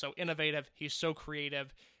Daya is so innovative, he's so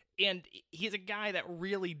creative, and he's a guy that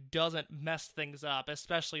really doesn't mess things up,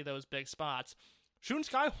 especially those big spots. Shun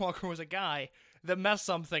Skywalker was a guy that messed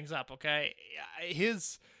some things up, okay?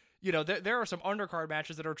 There are some undercard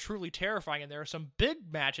matches that are truly terrifying, and there are some big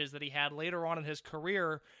matches that he had later on in his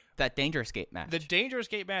career. That Dangerous Gate match. The Dangerous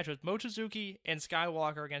Gate match with Mochizuki and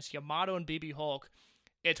Skywalker against Yamato and BB Hulk.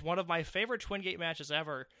 It's one of my favorite Twin Gate matches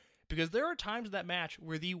ever, because there are times in that match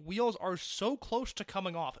where the wheels are so close to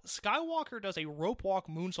coming off. Skywalker does a rope walk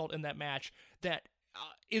moonsault in that match that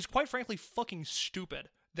is quite frankly fucking stupid,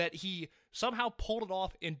 that he somehow pulled it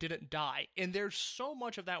off and didn't die. And there's so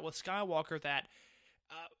much of that with Skywalker that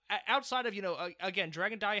outside of, again,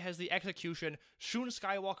 Dragon Daya has the execution, Shun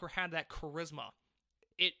Skywalker had that charisma.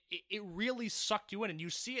 It really sucked you in, and you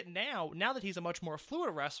see it now that he's a much more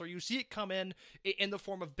fluid wrestler. You see it come in the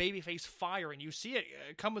form of babyface fire, and you see it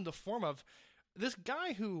come in the form of this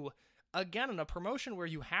guy who, again, in a promotion where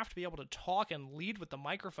you have to be able to talk and lead with the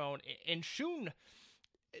microphone, and Shun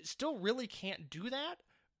still really can't do that,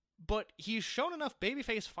 but he's shown enough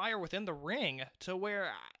babyface fire within the ring to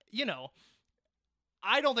where,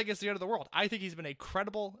 I don't think it's the end of the world. I think he's been a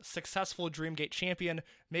credible, successful Dreamgate champion.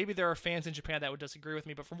 Maybe there are fans in Japan that would disagree with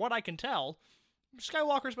me, but from what I can tell,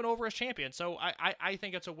 Skywalker's been over as champion, so I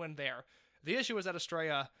think it's a win there. The issue is that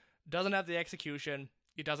Estrella doesn't have the execution,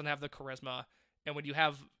 he doesn't have the charisma, and when you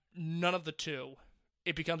have none of the two,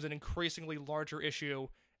 it becomes an increasingly larger issue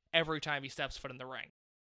every time he steps foot in the ring.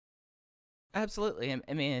 Absolutely.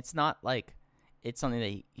 I mean, it's not like it's something that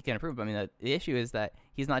he can improve. I mean, the issue is that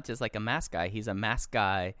he's not just like a mask guy. He's a mask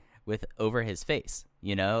guy with over his face,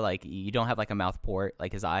 like you don't have like a mouth port,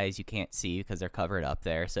 like his eyes you can't see because they're covered up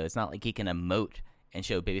there. So it's not like he can emote and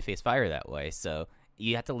show babyface fire that way. So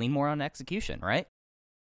you have to lean more on execution, right?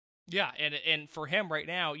 Yeah. And for him right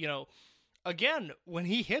now, again, when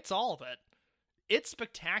he hits all of it, it's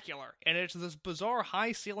spectacular. And it's this bizarre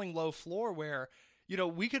high ceiling, low floor where,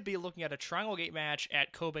 we could be looking at a Triangle Gate match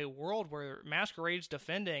at Kobe World where Masquerade's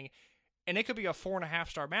defending, and it could be a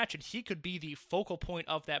 4.5-star match, and he could be the focal point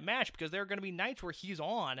of that match because there are going to be nights where he's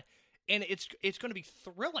on, and it's going to be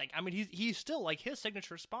thrilling. I mean, he's still, like, his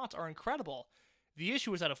signature spots are incredible. The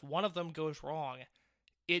issue is that if one of them goes wrong,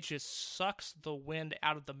 it just sucks the wind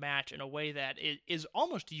out of the match in a way that is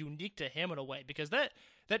almost unique to him in a way, because that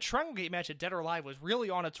Triangle Gate match at Dead or Alive was really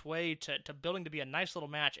on its way to building to be a nice little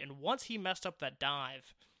match, and once he messed up that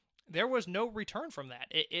dive, there was no return from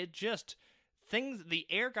that. The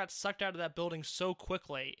air got sucked out of that building so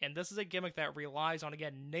quickly, and this is a gimmick that relies on,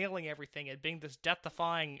 again, nailing everything and being this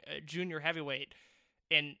death-defying junior heavyweight,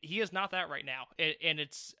 and he is not that right now, and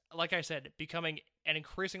it's, like I said, becoming an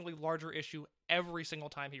increasingly larger issue every single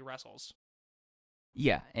time he wrestles.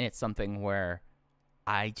 Yeah, and it's something where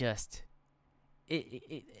I just...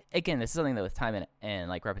 again, this is something that with time and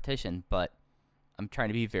like repetition, but I'm trying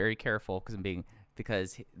to be very careful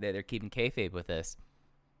because they're keeping kayfabe with this.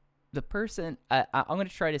 The person I'm going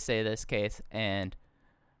to try to say this case, and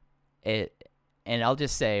I'll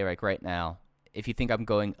just say like right now, if you think I'm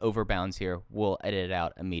going over bounds here, we'll edit it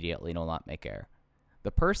out immediately and will not make error.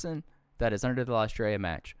 The person that is under the La Estrella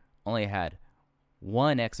match only had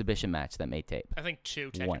one exhibition match that made tape. I think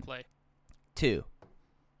two, technically. 2.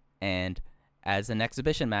 And as an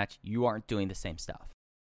exhibition match, you aren't doing the same stuff.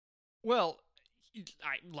 Well,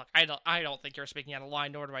 I don't think you're speaking out of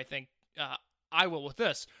line, nor do I think I will with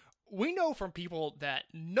this. We know from people that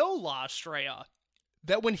know La Estrella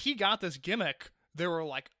that when he got this gimmick, they were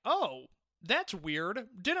like, oh, that's weird.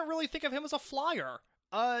 Didn't really think of him as a flyer.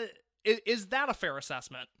 Is that a fair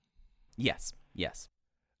assessment? Yes.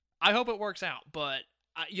 I hope it works out, but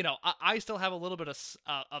I still have a little bit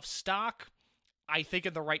of stock. I think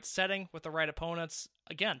in the right setting with the right opponents,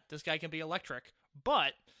 again, this guy can be electric,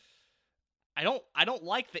 but I don't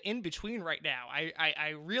like the in between right now.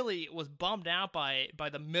 I really was bummed out by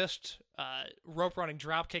the missed rope running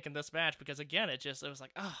drop kick in this match because again it was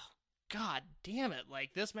like, oh god damn it,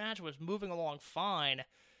 like this match was moving along fine,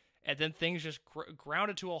 and then things just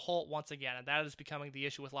grounded to a halt once again, and that is becoming the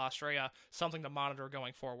issue with La Estrella, something to monitor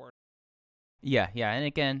going forward. Yeah, and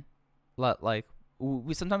again, like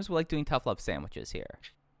we sometimes like doing tough love sandwiches here.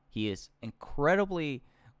 He is incredibly,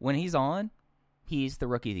 when he's on, he's the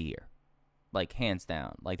rookie of the year. Like, hands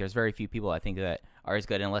down. Like, there's very few people I think that are as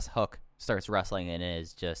good unless Hook starts wrestling and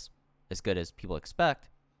is just as good as people expect,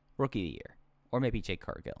 Rookie of the Year, or maybe Jade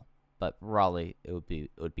Cargill. But probably it would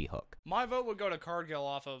be Hook. My vote would go to Cargill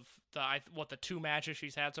off of the 2 matches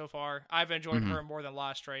she's had so far. I've enjoyed her more than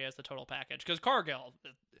Lastre as the total package, because Cargill,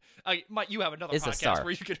 you have another podcast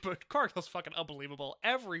where you could put Cargill's fucking unbelievable.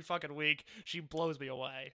 Every fucking week she blows me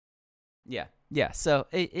away. Yeah. So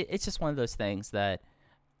it's just one of those things that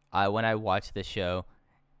when I watch this show,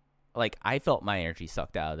 like, I felt my energy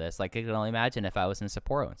sucked out of this. Like, I can only imagine if I was in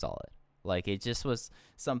Sapporo and saw it. Like, it just was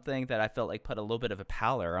something that I felt like put a little bit of a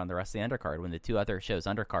pallor on the rest of the undercard when the 2 other shows'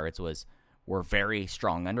 undercards were very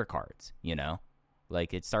strong undercards, you know?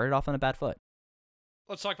 Like, it started off on a bad foot.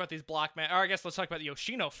 Let's talk about these block matches. Or I guess let's talk about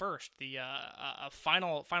Yoshino first. The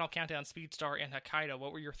final countdown Speedstar and Hokkaido.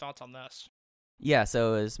 What were your thoughts on this? Yeah,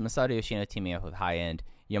 so it was Masato Yoshino teaming up with High End,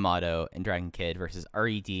 Yamato, and Dragon Kid versus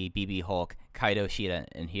RED, BB Hulk, Kaido, Shida,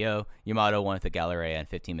 and Hyo. Yamato won with the Galleria in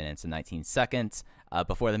 15 minutes and 19 seconds.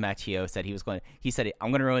 Before the match, Hyo said he said,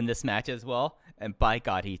 I'm going to ruin this match as well, and by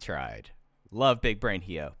God, he tried. Love Big Brain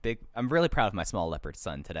Hyo. I'm really proud of my small leopard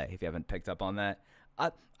son today, if you haven't picked up on that.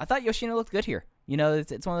 I thought Yoshino looked good here. You know,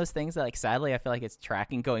 it's one of those things that, like, sadly, I feel like it's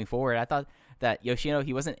tracking going forward. I thought that Yoshino,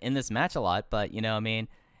 he wasn't in this match a lot, but, you know, I mean,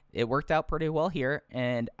 it worked out pretty well here,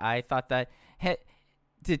 and I thought that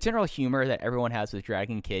the general humor that everyone has with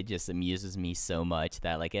Dragon Kid just amuses me so much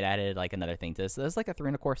that, like, it added, like, another thing to this. So it was like a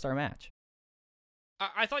 3.25 star match.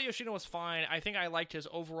 I thought Yoshino was fine. I think I liked his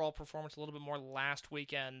overall performance a little bit more last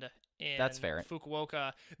weekend in That's fair.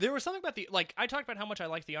 Fukuoka. There was something about I talked about how much I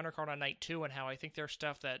liked the undercard on night 2 and how I think there's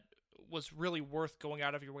stuff that was really worth going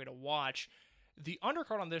out of your way to watch. The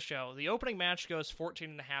undercard on this show, the opening match goes 14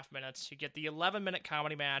 and a half minutes. You get the 11-minute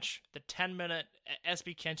comedy match, the 10-minute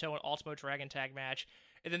SB Kento and Ultimo Dragon tag match,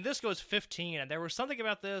 and then this goes 15, and there was something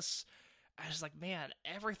about this. I was like, man,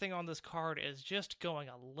 everything on this card is just going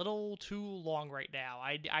a little too long right now.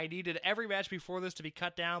 I needed every match before this to be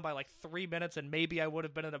cut down by like 3 minutes, and maybe I would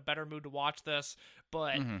have been in a better mood to watch this.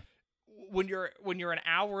 But when you're an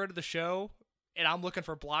hour into the show, and I'm looking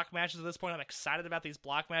for block matches at this point, I'm excited about these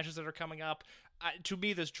block matches that are coming up. To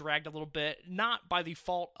me, this dragged a little bit, not by the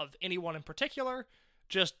fault of anyone in particular,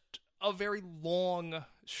 just a very long,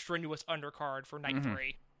 strenuous undercard for night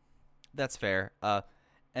 3. That's fair.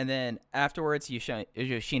 And then afterwards,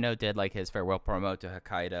 Yoshino did, like, his farewell promo to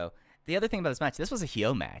Hokkaido. The other thing about this match, this was a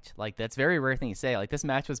Hyo match. Like, that's a very rare thing to say. Like, this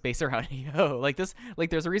match was based around Hyo. Like,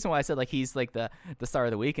 there's a reason why I said, like, he's, like, the star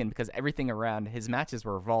of the weekend, because everything around his matches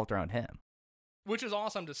were revolved around him. Which is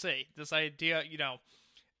awesome to see. This idea, you know,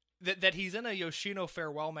 that he's in a Yoshino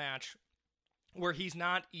farewell match where he's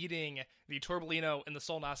not eating the Torbolino and the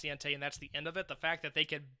Sol Naciente, and that's the end of it. The fact that they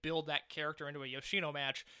could build that character into a Yoshino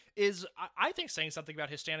match is, I think, saying something about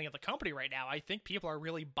his standing at the company right now. I think people are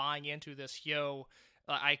really buying into this Hyo.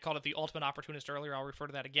 I called it the ultimate opportunist earlier. I'll refer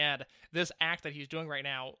to that again. This act that he's doing right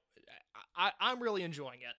now, I'm really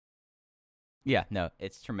enjoying it. Yeah, no,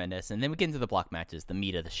 it's tremendous. And then we get into the block matches, the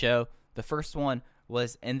meat of the show. The first one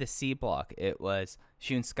was in the C block. It was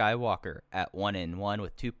Shun Skywalker at 1-1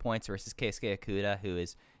 with 2 points versus Keisuke Okuda, who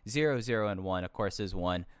is 0-0-1. Of course, his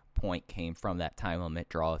 1 point came from that time limit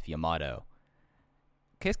draw with Yamato.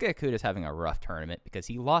 Keisuke Okuda is having a rough tournament because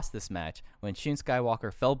he lost this match when Shun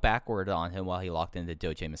Skywalker fell backward on him while he locked into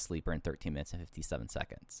Dojima Sleeper in 13 minutes and 57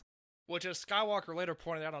 seconds. Which, as Skywalker later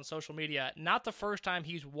pointed out on social media, not the first time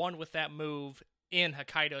he's won with that move in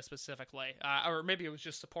Hokkaido specifically, or maybe it was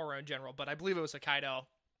just Sapporo in general, but I believe it was Hokkaido,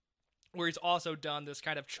 where he's also done this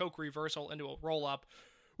kind of choke reversal into a roll-up,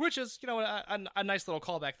 which is, you know, a nice little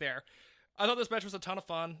callback there. I thought this match was a ton of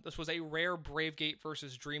fun. This was a rare Bravegate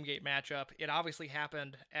versus Dreamgate matchup. It obviously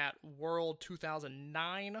happened at World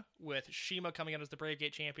 2009, with Shima coming in as the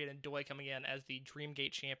Bravegate champion and Doi coming in as the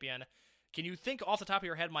Dreamgate champion. Can you think off the top of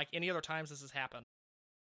your head, Mike, any other times this has happened?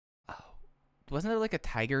 Oh, wasn't there like a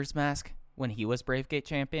Tiger's Mask when he was Bravegate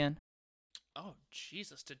champion? Oh,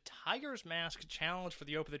 Jesus. Did Tiger's Mask challenge for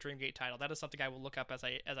the Open the Dreamgate title? That is something I will look up as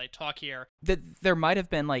I talk here. There might have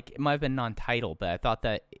been, like, it might have been non-title, but I thought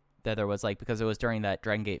that there was, like, because it was during that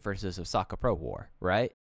Dragon Gate versus Osaka Pro War,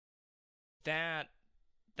 right? That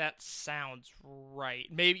sounds right.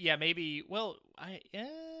 Maybe. Well,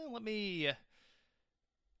 let me.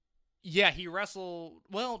 Yeah, he wrestled.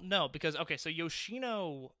 Well, no, because okay, so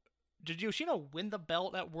Yoshino. Did Yoshino win the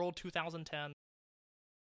belt at World 2010?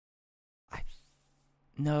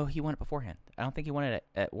 No, he won it beforehand. I don't think he won it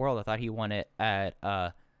at World. I thought he won it at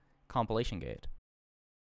Compilation Gate.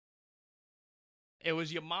 It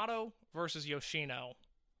was Yamato versus Yoshino,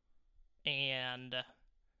 and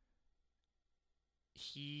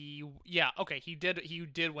He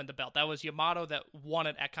did win the belt. That was Yamato that won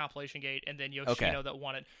it at Compilation Gate, and then Yoshino that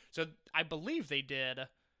won it. So I believe they did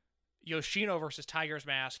Yoshino versus Tiger's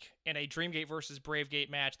Mask in a Dreamgate versus Bravegate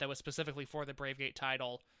match that was specifically for the Bravegate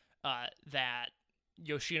title, that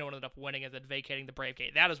Yoshino ended up winning and then vacating the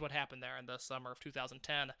Bravegate. That is what happened there in the summer of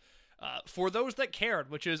 2010. For those that cared,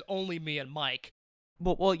 which is only me and Mike.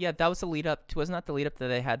 Well, yeah, that was the lead up. Wasn't that the lead up that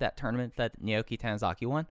they had that tournament that Naoki Tanizaki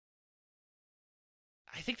won?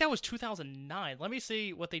 I think that was 2009. Let me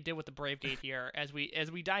see what they did with the Bravegate here as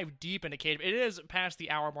we dive deep into cage. It is past the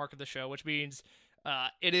hour mark of the show, which means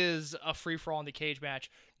it is a free-for-all in the cage match.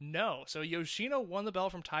 No. So Yoshino won the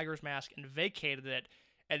belt from Tiger's Mask and vacated it,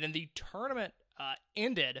 and then the tournament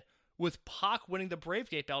ended with Pac winning the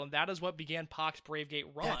Bravegate belt, and that is what began Pac's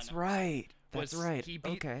Bravegate run. That's right. He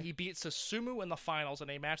beat Susumu in the finals in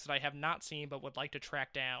a match that I have not seen but would like to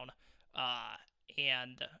track down.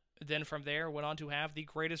 And then from there went on to have the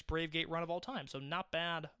greatest Bravegate run of all time. So not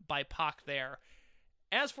bad by Pac there.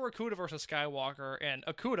 As for Okuda versus Skywalker, and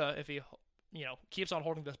Okuda, if he keeps on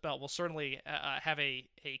holding this belt, will certainly have a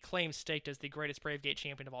claim staked as the greatest Bravegate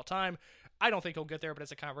champion of all time. I don't think he'll get there, but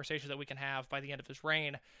it's a conversation that we can have by the end of his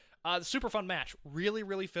reign. Super fun match. Really,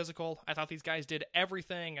 really physical. I thought these guys did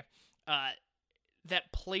everything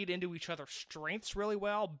that played into each other's strengths really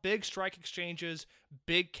well. Big strike exchanges,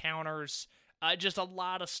 big counters, just a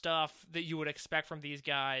lot of stuff that you would expect from these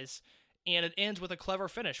guys. And it ends with a clever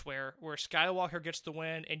finish where Skywalker gets the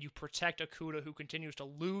win and you protect Okuda, who continues to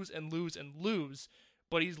lose and lose and lose,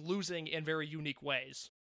 but he's losing in very unique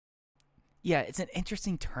ways. Yeah, it's an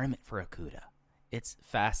interesting tournament for Okuda. It's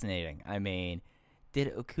fascinating. I mean,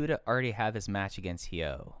 did Okuda already have his match against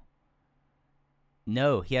Hyo?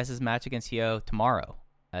 No, he has his match against Hyo tomorrow,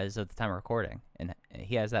 as of the time of recording. And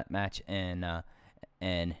he has that match in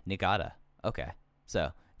Niigata. Okay,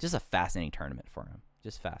 so just a fascinating tournament for him.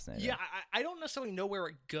 Just fascinating. Yeah, I don't necessarily know where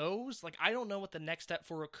it goes. Like, I don't know what the next step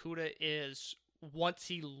for Okuda is once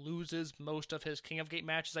he loses most of his King of Gate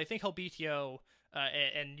matches. I think he'll beat Hyo,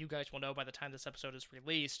 and you guys will know by the time this episode is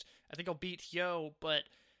released. I think he'll beat Hyo, but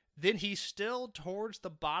then he's still towards the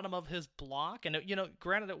bottom of his block. And,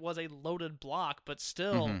 granted it was a loaded block, but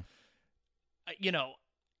still,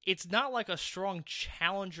 it's not like a strong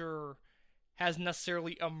challenger has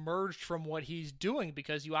necessarily emerged from what he's doing,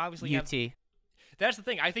 because you obviously UT. That's the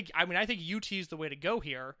thing. I think UT is the way to go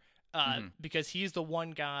here, because he's the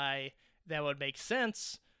one guy that would make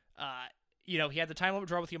sense. He had the time limit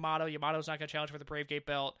draw with Yamato. Yamato's not going to challenge for the Bravegate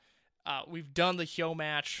belt. We've done the Hyo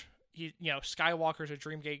match. Skywalker's a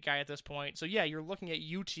Dreamgate guy at this point. So yeah, you're looking at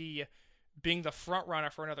UT being the front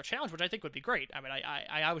runner for another challenge, which I think would be great. I mean,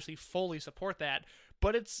 I obviously fully support that,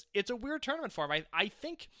 but it's a weird tournament for him. I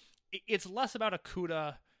think it's less about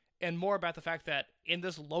Okuda and more about the fact that in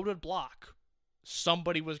this loaded block,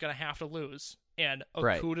 somebody was going to have to lose, and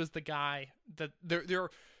Okuda's the guy that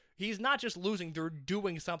he's not just losing, they're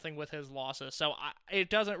doing something with his losses. So it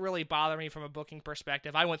doesn't really bother me from a booking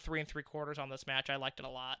perspective. I went 3 3/4 on this match. I liked it a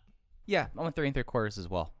lot. Yeah, I went 3 3/4 as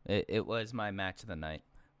well. It was my match of the night.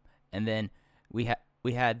 And then we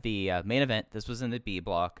had the main event. This was in the B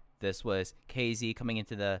block. This was KZ coming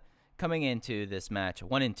into this match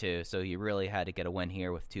 1-2, so he really had to get a win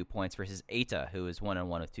here with 2 points versus Eita, who is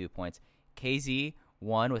 1-1 with 2 points. KZ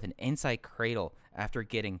won with an inside cradle after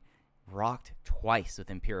getting rocked twice with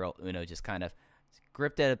Imperial Uno, just kind of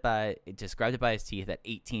grabbed it by his teeth at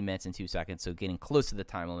 18 minutes and 2 seconds, so getting close to the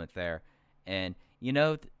time limit there. And,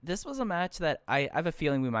 this was a match that I have a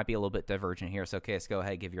feeling we might be a little bit divergent here, so Case, go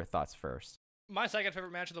ahead, give your thoughts first. My second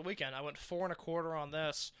favorite match of the weekend. I went 4 1/4 on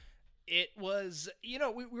this. It was,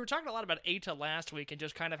 we were talking a lot about Eita last week and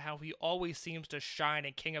just kind of how he always seems to shine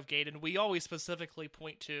in King of Gate, and we always specifically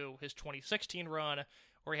point to his 2016 run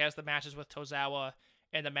where he has the matches with Tozawa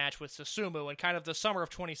and the match with Susumu, and kind of the summer of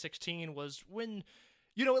 2016 was when,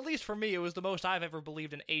 at least for me, it was the most I've ever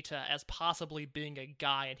believed in Eita as possibly being a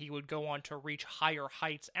guy, and he would go on to reach higher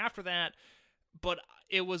heights after that, but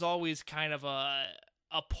it was always kind of a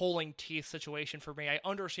pulling teeth situation for me. I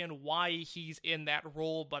understand why he's in that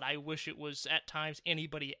role, but I wish it was at times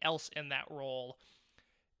anybody else in that role.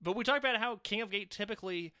 But we talked about how King of Gate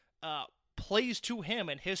typically plays to him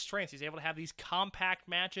and his strengths. He's able to have these compact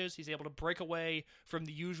matches. He's able to break away from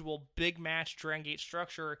the usual big match Dragon Gate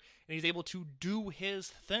structure, and he's able to do his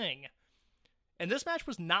thing. And this match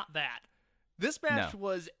was not that. This match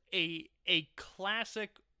was a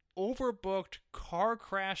classic, overbooked, car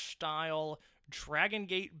crash style Dragon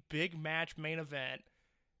Gate big match main event,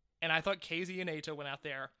 and I thought KZ and Eita went out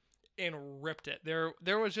there and ripped it.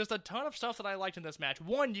 There was just a ton of stuff that I liked in this match.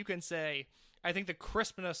 One, you can say, I think the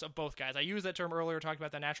crispness of both guys. I used that term earlier talking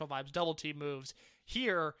about the Natural Vibes double team moves.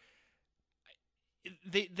 Here,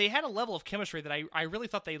 they had a level of chemistry that I really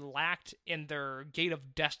thought they lacked in their Gate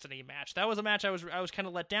of Destiny match. That was a match I was kind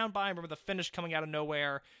of let down by. I remember the finish coming out of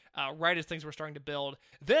nowhere right as things were starting to build.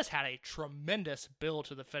 This had a tremendous build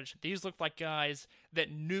to the finish. These looked like guys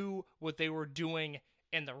that knew what they were doing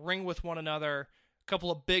in the ring with one another. A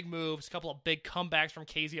couple of big moves, a couple of big comebacks from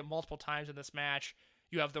KZ at multiple times in this match.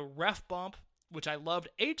 You have the ref bump, which I loved.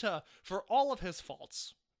 Eita, for all of his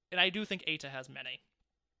faults, and I do think Eita has many,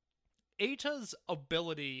 Eita's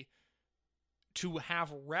ability to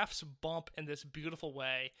have refs bump in this beautiful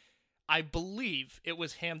way, I believe it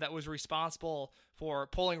was him that was responsible for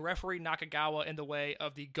pulling referee Nakagawa in the way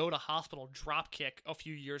of the Go to Hospital dropkick a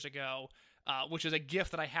few years ago, which is a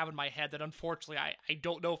gift that I have in my head that unfortunately I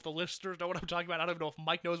don't know if the listeners know what I'm talking about. I don't even know if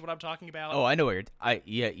Mike knows what I'm talking about. Oh, I know where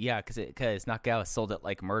you're... because Nakagawa sold it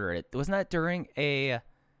like murder. Wasn't that during a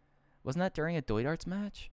Doit Arts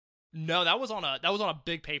match? No, that was on a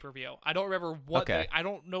big pay-per-view. I don't remember what. Okay. I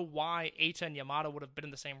don't know why Eita and Yamada would have been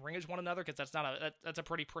in the same ring as one another, because that's a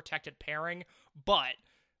pretty protected pairing. But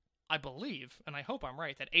I believe, and I hope I'm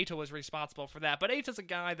right, that Eita was responsible for that. But Eita's a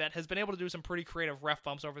guy that has been able to do some pretty creative ref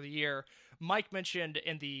bumps over the year. Mike mentioned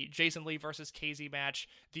in the Jason Lee versus KZ match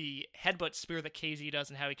the headbutt spear that KZ does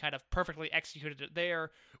and how he kind of perfectly executed it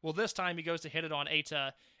there. Well, this time he goes to hit it on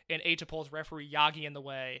Eita, and Eita pulls referee Yagi in the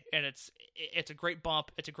way, and it's a great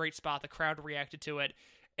bump. It's a great spot. The crowd reacted to it.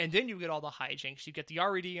 And then you get all the hijinks. You get the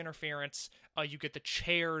RED interference. You get the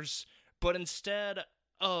chairs. But instead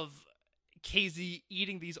of KZ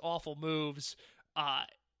eating these awful moves,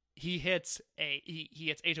 he hits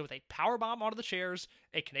Eita with a powerbomb onto the chairs,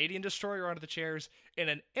 a Canadian Destroyer onto the chairs, and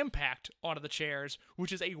an Impact onto the chairs,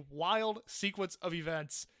 which is a wild sequence of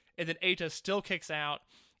events. And then Eita still kicks out.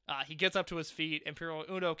 He gets up to his feet, Imperial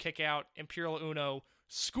Uno kick out, Imperial Uno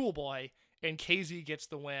schoolboy, and KZ gets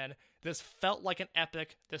the win. This felt like an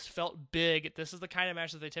epic. This felt big. This is the kind of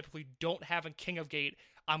match that they typically don't have in King of Gate.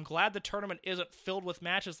 I'm glad the tournament isn't filled with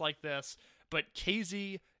matches like this, but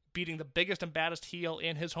KZ beating the biggest and baddest heel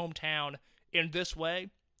in his hometown in this way,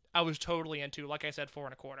 I was totally into. Like I said,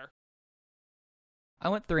 4.25. I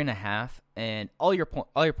went 3.5, and all your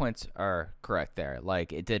points are correct there.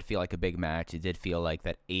 Like, it did feel like a big match. It did feel like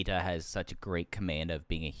that Eita has such a great command of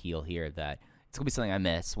being a heel here that it's going to be something I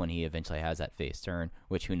miss when he eventually has that face turn,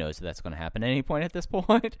 which who knows if that's going to happen at any point at this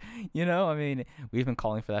point. You know, I mean, we've been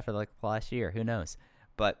calling for that for like the last year. Who knows?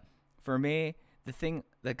 But for me, the thing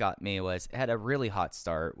that got me was it had a really hot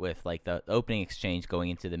start with like the opening exchange going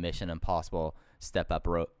into the Mission Impossible step up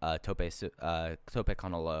tope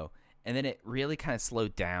on a low. And then it really kind of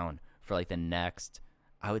slowed down for like the next,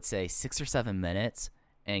 I would say, 6 or 7 minutes.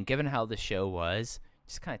 And given how the show was,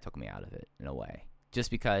 just kind of took me out of it in a way. Just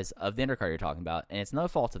because of the undercard you're talking about. And it's no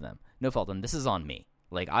fault of them. No fault of them. This is on me.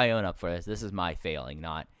 Like, I own up for this. This is my failing,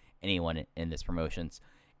 not anyone in this promotion's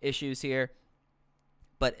issues here.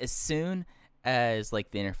 But as soon as like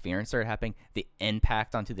the interference started happening, the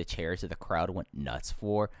impact onto the chairs that the crowd went nuts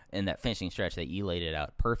for, and that finishing stretch that you laid it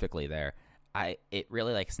out perfectly there, it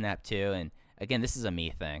really like snapped too. And again, this is a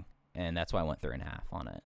me thing, and that's why I went 3.5 on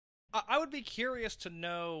it. I would be curious to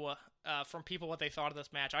know from people what they thought of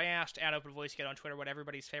this match. I asked at Open Voice Gate on Twitter what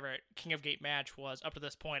everybody's favorite King of Gate match was up to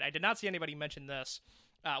this point. I did not see anybody mention this,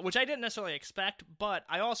 which I didn't necessarily expect, but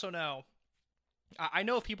I also know I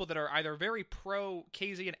know of people that are either very pro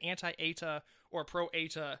KZ and anti Eita, or pro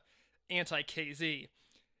Eita, anti KZ,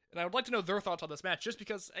 and I would like to know their thoughts on this match, just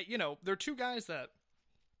because they're two guys that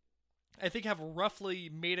I think have roughly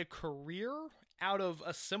made a career out of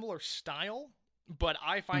a similar style, but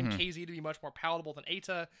I find KZ to be much more palatable than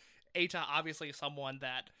Eita. Eita obviously is someone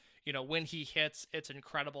that, when he hits, it's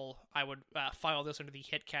incredible. I would file this into the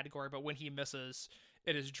hit category, but when he misses,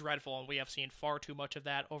 it is dreadful, and we have seen far too much of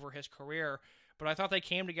that over his career. But I thought they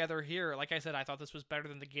came together here. Like I said, I thought this was better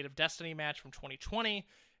than the Gate of Destiny match from 2020.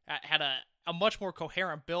 Had a much more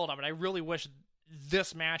coherent build. I mean, I really wish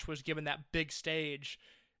this match was given that big stage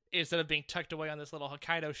instead of being tucked away on this little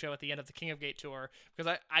Hokkaido show at the end of the King of Gate tour.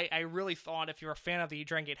 Because I really thought if you're a fan of the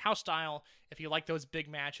Dragon Gate house style, if you like those big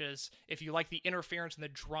matches, if you like the interference and the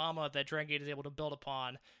drama that Dragon Gate is able to build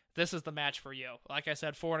upon, this is the match for you. Like I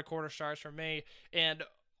said, 4.25 stars from me. And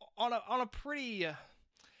on a pretty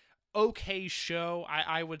okay show,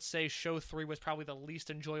 I would say show 3 was probably the least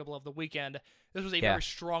enjoyable of the weekend. This was a very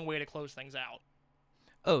strong way to close things out.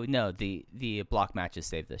 Oh, no, the block matches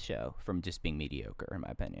saved the show from just being mediocre, in my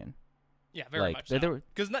opinion. Yeah, very much so.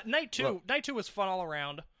 Because night two was fun all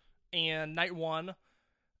around, and night 1,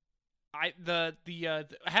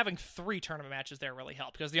 Having 3 tournament matches there really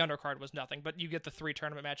helped because the undercard was nothing, but you get the 3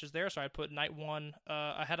 tournament matches there, so I'd put night 1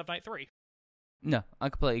 ahead of night 3. No, I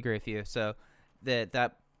completely agree with you. So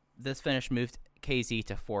this finish moved KZ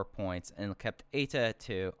to 4 points and kept Eita at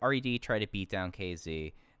 2. RED tried to beat down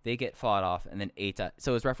KZ. They get fought off, and then Eita.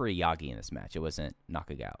 So it was referee Yagi in this match. It wasn't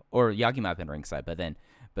Nakagawa, or Yagi might have been ringside,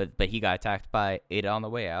 but he got attacked by Eita on the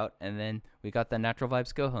way out, and then we got the Natural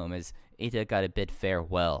Vibes go home as Eita got a bid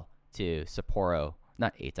farewell to Sapporo.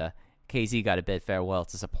 Not Eita. KZ got a bid farewell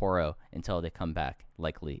to Sapporo until they come back,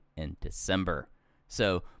 likely in December.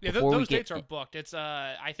 So yeah, those dates are booked. It's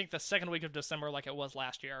I think the second week of December, like it was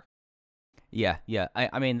last year. Yeah.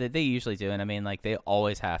 I mean, they usually do, and I mean, like they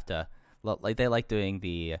always have to, like they like doing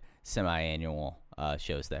the semi-annual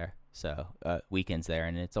shows there, so weekends there,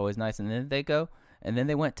 and it's always nice. And then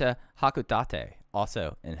they went to Hakodate,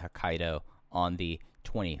 also in Hokkaido, on the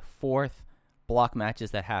 24th. Block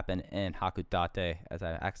matches that happen in Hakodate, as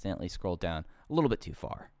I accidentally scrolled down a little bit too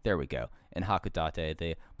far. There we go. In Hakodate,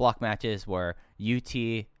 the block matches were UT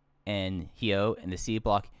and Hyo in the C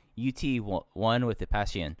block. UT won with the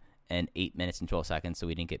Passion in 8 minutes and 12 seconds, so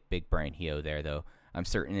we didn't get big brain Hyo there, though I'm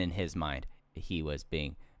certain in his mind he was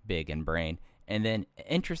being big in brain. And then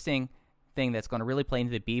interesting thing that's going to really play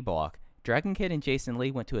into the B block, Dragon Kid and Jason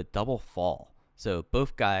Lee went to a double fall. So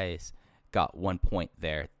both guys got 1 point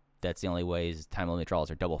there. That's the only ways time limit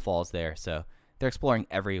draws are double falls there. So they're exploring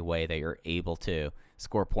every way that you're able to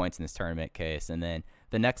score points in this tournament case. And then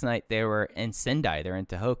the next night they were in Sendai. They're in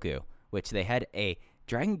Tohoku, which they had a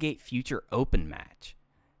Dragon Gate Future Open match,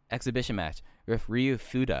 exhibition match with Ryu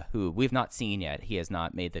Fuda, who we've not seen yet. He has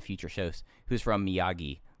not made the future shows, who's from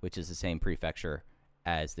Miyagi, which is the same prefecture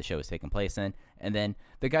as the show is taking place in. And then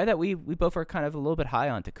the guy that we both are kind of a little bit high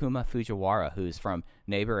on, Takuma Fujiwara, who's from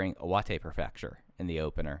neighboring Iwate Prefecture in the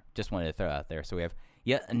opener. Just wanted to throw out there. So we have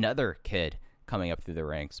yet another kid coming up through the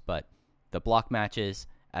ranks. But the block matches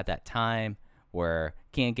at that time were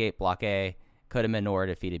King Gate Block A, Kota Minoura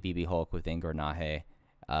defeated BB Hulk with Ingor Nahe.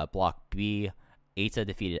 Block B, Eita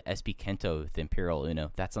defeated SB Kento with Imperial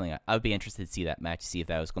Uno. That's something I would be interested to see that match, see if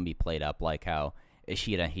that was going to be played up like how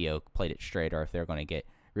Ishida and Hyo played it straight, or if they're going to get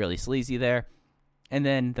really sleazy there. And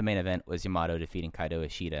then the main event was Yamato defeating Kaito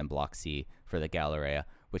Ishida in Block C for the Galleria,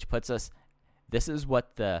 which puts us. This is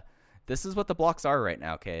what the blocks are right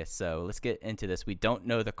now. Okay, so let's get into this. We don't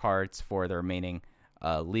know the cards for the remaining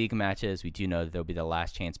league matches. We do know that there'll be the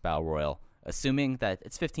Last Chance Battle Royal. Assuming that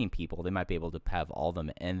it's 15 people, they might be able to have all of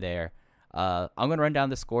them in there. I'm going to run down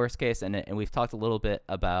the scores case, and we've talked a little bit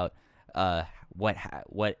about what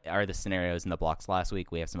are the scenarios in the blocks last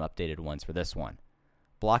week. We have some updated ones for this one.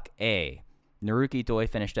 Block A, Naruki Doi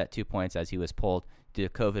finished at 2 points as he was pulled due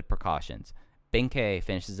to COVID precautions. Benkei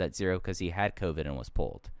finishes at 0 because he had COVID and was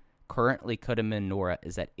pulled. Currently, Kota Minoura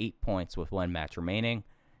is at 8 points with 1 match remaining.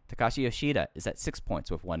 Takashi Yoshida is at 6 points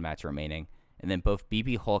with 1 match remaining. And then both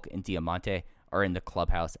BB Hulk and Diamante are in the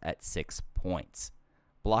clubhouse at 6 points.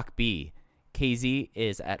 Block B, KZ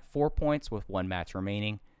is at 4 points with 1 match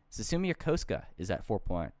remaining. Susumu Yokosuka is at 4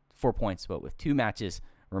 points, but with 2 matches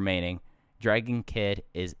remaining. Dragon Kid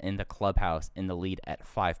is in the clubhouse in the lead at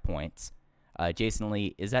 5 points. Jason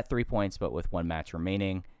Lee is at 3 points, but with 1 match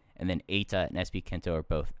remaining. And then Eita and SB Kento are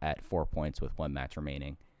both at 4 points with 1 match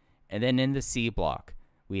remaining. And then in the C block,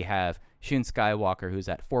 we have Shun Skywalker, who's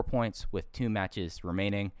at 4 points with 2 matches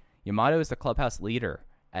remaining. Yamato is the clubhouse leader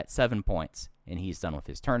at 7 points, and he's done with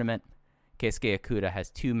his tournament. Keisuke Okuda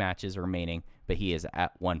has 2 matches remaining, but he is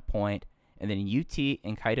at 1 point. And then UT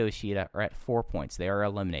and Kaito Ishida are at 4 points. They are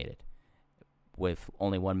eliminated with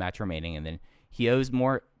only 1 match remaining. And then Hyo's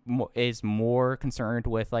is more concerned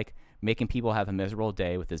with like making people have a miserable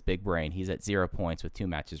day with his big brain. He's at 0 points with 2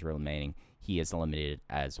 matches remaining. He is eliminated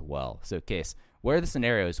as well. So, Case, what are the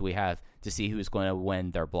scenarios we have to see who's going to win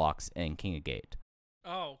their blocks in King of Gate?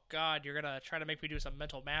 Oh, God, you're going to try to make me do some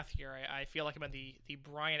mental math here. I feel like I'm in the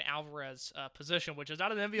Brian Alvarez position, which is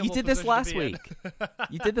not an enviable position. You did this last week.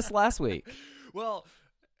 You did this last week. Well,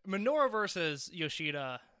 Minoura versus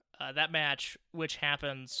Yoshida, that match, which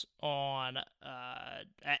happens on,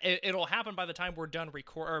 it'll happen by the time we're done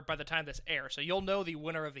or by the time this airs. So you'll know the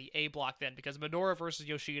winner of the A block then, because Minoura versus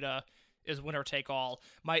Yoshida is winner take all.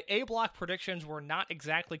 My A block predictions were not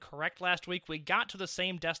exactly correct last week. We got to the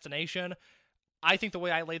same destination. I think the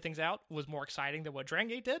way I laid things out was more exciting than what Dragon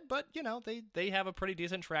Gate did, but, you know, they have a pretty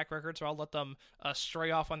decent track record, so I'll let them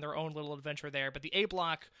stray off on their own little adventure there. But the A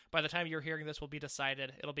block, by the time you're hearing this, will be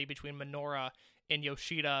decided. It'll be between Minoura and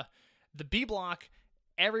Yoshida. The B block,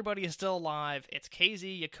 everybody is still alive. It's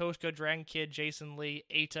KZ, Yokosuka, Dragon Kid, Jason Lee,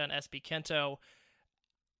 Eita, and SB Kento.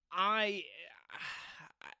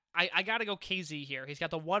 I got to go KZ here. He's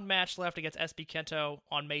got the one match left against SB Kento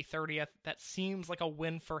on May 30th. That seems like a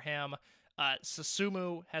win for him.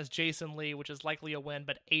 Susumu has Jason Lee, which is likely a win,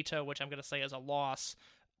 but Eita, which I'm going to say is a loss.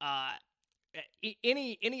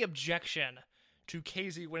 Any objection to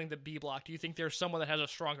KZ winning the B block? Do you think there's someone that has a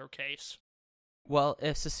stronger case? Well,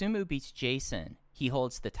 if Susumu beats Jason, he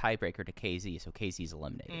holds the tiebreaker to KZ, so KZ's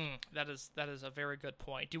eliminated. That is a very good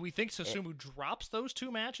point. Do we think Susumu drops those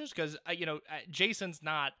two matches? Because Jason's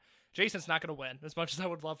not going to win. As much as I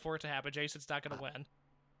would love for it to happen, Jason's not going to win.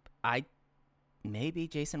 Maybe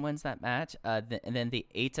Jason wins that match, and then the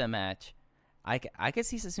Eita match. I could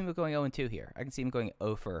see Susumu going 0-2 here. I can see him going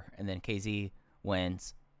 0-4, and then KZ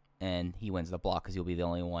wins, and he wins the block because he'll be the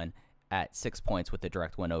only one at 6 points with the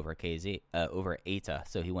direct win over KZ over Eita.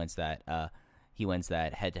 So he wins that. He wins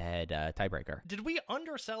that head-to-head tiebreaker. Did we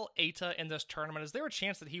undersell Eita in this tournament? Is there a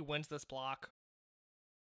chance that he wins this block?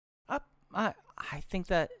 I think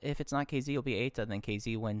that if it's not KZ, it'll be Eita. Then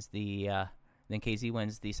KZ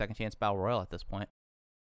wins the second chance battle royal at this point.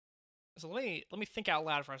 So let me think out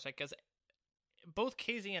loud for a second, because both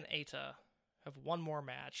KZ and Eita have one more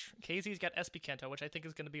match. KZ's got SB Kento, which I think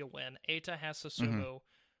is going to be a win. Eita has Susumu,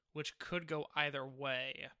 which could go either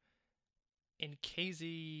way. And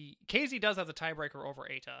KZ does have the tiebreaker over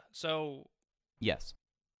Eita. So yes.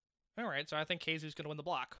 All right, so I think KZ's going to win the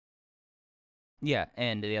block. Yeah,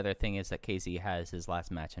 and the other thing is that KZ has his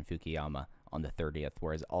last match in Fukuyama on the 30th,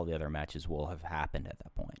 whereas all the other matches will have happened at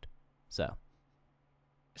that point. So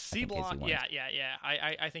C block, yeah.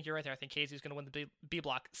 I think you're right there. I think KZ's going to win the B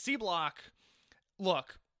block. C block,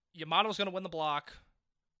 look, Yamato's going to win the block.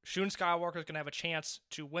 Shun Skywalker's going to have a chance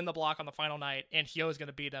to win the block on the final night, and Hyo's going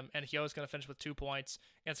to beat him, and Hyo's going to finish with 2 points,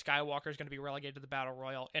 and Skywalker's going to be relegated to the Battle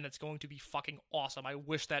Royal, and it's going to be fucking awesome. I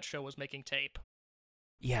wish that show was making tape.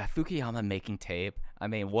 Yeah, Fukuyama making tape. I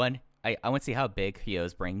mean, I want to see how big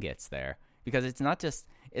Hyo's brain gets there, because it's not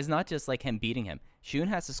just like him beating him. Shun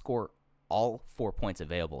has to score all 4 points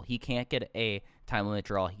available. He can't get a time limit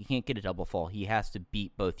draw. He can't get a double fall. He has to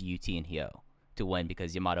beat both UT and Hyo to win,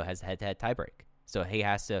 because Yamato has the head-to-head tiebreak. So he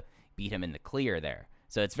has to beat him in the clear there.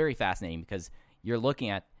 So it's very fascinating, because you're looking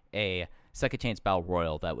at a second chance battle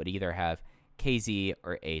royal that would either have KZ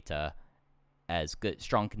or Eita as good,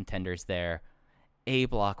 strong contenders there. A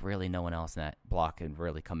block, really no one else in that block can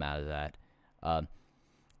really come out of that.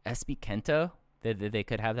 SB Kento, they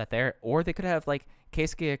could have that there. Or they could have, like,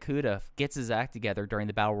 Keisuke Okuda gets his act together during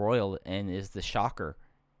the battle royal and is the shocker,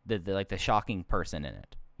 the shocking person in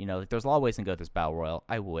it. You know, there's a lot of ways to go with this battle royal.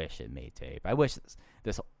 I wish it made tape. I wish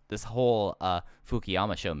this whole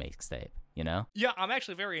Fukuyama show makes tape. You know? Yeah, I'm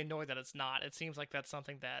actually very annoyed that it's not. It seems like that's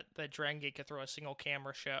something that Dragon Gate could throw a single cam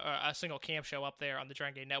show up there on the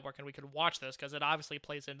Dragon Gate network, and we could watch this, because it obviously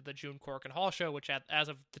plays into the June Korakuen Hall show, which as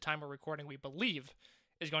of the time we're recording, we believe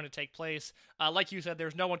is going to take place. Like you said,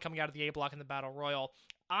 there's no one coming out of the A block in the battle royal.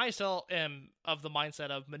 I still am of the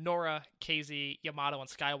mindset of Minoura, KZ, Yamato, and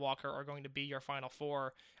Skywalker are going to be your final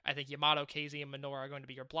four. I think Yamato, KZ, and Minoura are going to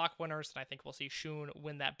be your block winners, and I think we'll see Shun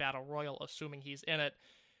win that battle royal, assuming he's in it.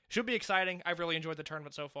 Should be exciting. I've really enjoyed the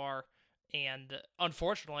tournament so far, and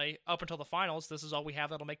unfortunately, up until the finals, this is all we have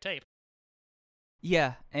that'll make tape.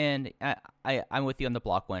 Yeah, and I'm with you on the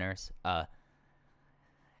block winners.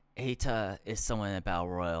 Eita is someone in the battle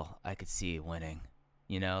royal I could see winning.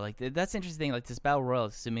 You know, like, that's the interesting thing. Like, this battle royal,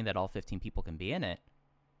 assuming that all 15 people can be in it,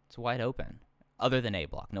 it's wide open. Other than A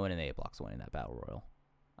block, no one in A block's winning that battle royal.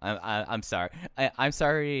 I'm sorry. I'm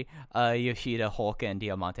sorry, Yoshida, Hulk, and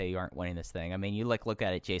Diamante, you aren't winning this thing. I mean, you look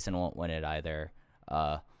at it. Jason won't win it either.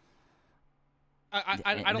 I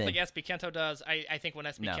don't think SB Kento does. I think when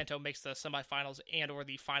SB Kento makes the semifinals and or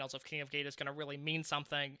the finals of King of Gate is going to really mean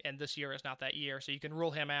something, and this year is not that year, so you can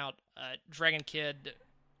rule him out. Dragon Kid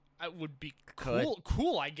would be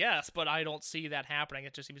cool, I guess, but I don't see that happening.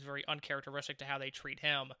 It just seems very uncharacteristic to how they treat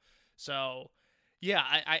him. So, yeah,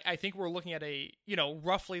 I think we're looking at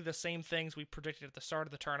roughly the same things we predicted at the start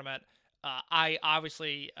of the tournament. I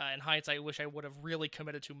obviously, in hindsight, wish I would have really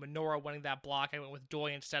committed to Minoura winning that block. I went with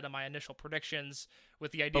Doi instead of my initial predictions,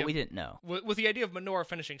 with the idea. But we didn't know. With the idea of Minoura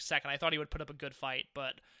finishing second, I thought he would put up a good fight,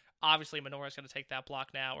 but obviously Minoura's going to take that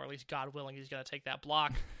block now, or at least God willing, he's going to take that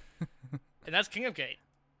block, and that's King of Gate.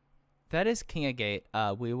 That is King of Gate.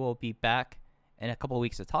 We will be back in a couple of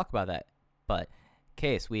weeks to talk about that, but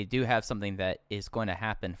Case, we do have something that is going to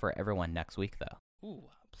happen for everyone next week, though. Ooh,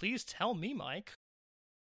 please tell me, Mike.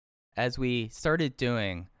 As we started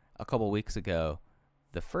doing a couple weeks ago,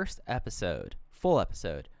 the first full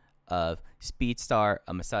episode of Speedstar,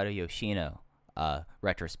 a Masato Yoshino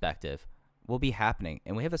retrospective, will be happening,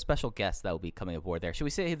 and we have a special guest that will be coming aboard there. Should we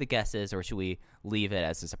say who the guest is, or should we leave it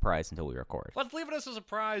as a surprise until we record? Let's leave it as a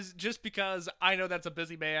surprise, just because I know that's a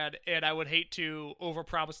busy man, and I would hate to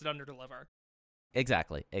overpromise and underdeliver.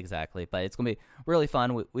 Exactly. But it's going to be really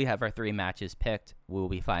fun. We have our 3 matches picked. We'll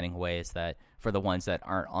be finding ways that for the ones that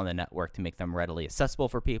aren't on the network to make them readily accessible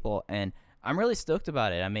for people, and I'm really stoked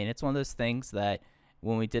about it. I mean, it's one of those things that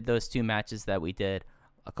when we did those 2 matches that we did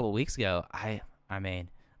a couple weeks ago, I mean,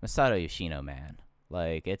 Masato Yoshino, man.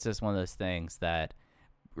 Like, it's just one of those things that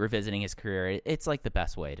revisiting his career, it's like the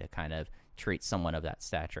best way to kind of treat someone of that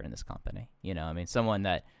stature in this company. You know, I mean, someone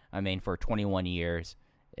that, for 21 years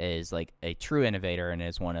is like a true innovator and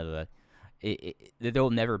is one of there will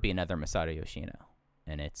never be another Masato Yoshino.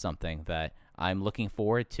 And it's something that I'm looking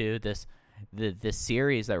forward to. This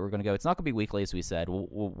series that we're going to go, it's not going to be weekly, as we said.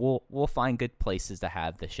 We'll find good places to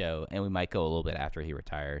have the show, and we might go a little bit after he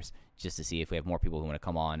retires, just to see if we have more people who want to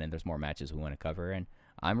come on and there's more matches we want to cover. And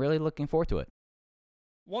I'm really looking forward to it.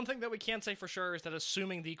 One thing that we can say for sure is that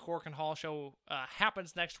assuming the Korakuen Hall show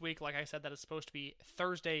happens next week, like I said, that is supposed to be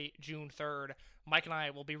Thursday, June 3rd, Mike and I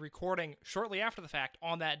will be recording shortly after the fact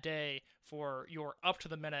on that day for your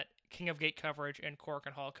up-to-the-minute King of Gate coverage and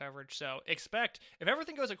Korakuen Hall coverage. So expect, if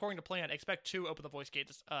everything goes according to plan, expect 2 Open the Voice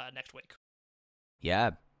Gates next week.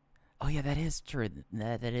 Yeah. Oh, yeah, that is true.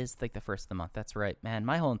 That is like the first of the month. That's right. Man,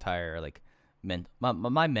 my whole entire, like,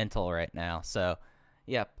 my mental right now. So,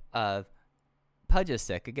 yep. Pudge is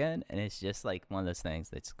sick again, and it's just like one of those things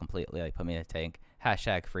that's completely like put me in a tank.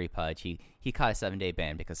 # free Pudge. He caught a 7-day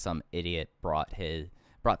ban because some idiot brought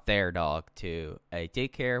their dog to a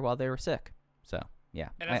daycare while they were sick. So yeah,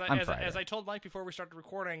 and as I told Mike before we started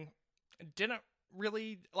recording, didn't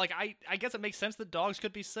really like. I guess it makes sense that dogs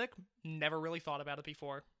could be sick. Never really thought about it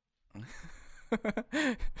before.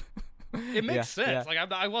 It makes sense. Yeah.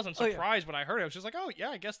 Like I wasn't surprised when I heard it. I was just like, oh yeah,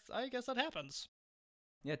 I guess that happens.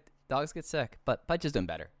 Yeah, dogs get sick, but Pudge is doing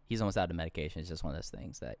better. He's almost out of medication. It's just one of those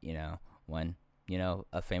things that, when,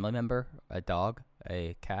 a family member, a dog,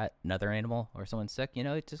 a cat, another animal, or someone's sick,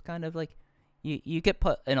 it's just kind of like you get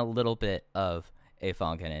put in a little bit of a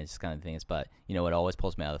funk, and it's kind of things. But, what always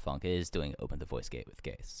pulls me out of the funk is doing Open the Voice Gate with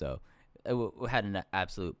Case. So we had an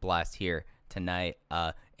absolute blast here tonight.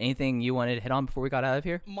 Anything you wanted to hit on before we got out of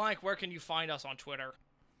here? Mike, where can you find us on Twitter?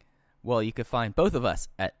 Well, you could find both of us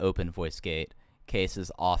at Open Voice Gate. Case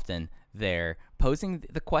is often there posing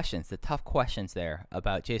the questions, the tough questions there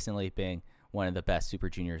about Jason Lee being one of the best Super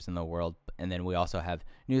Juniors in the world. And then we also have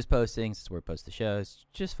news postings where we post the shows.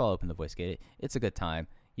 Just follow Open the Voice Gate. It's a good time.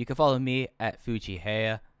 You can follow me at Fuji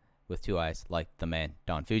Heya with 2 eyes, like the man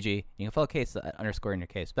Don Fuji. You can follow Case at _ in your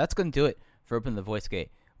case. But that's going to do it for Open the Voice Gate.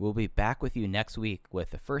 We'll be back with you next week with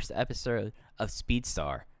the first episode of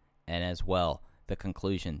Speedstar, and as well the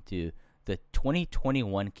conclusion to the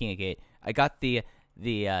 2021 King of Gate. I got the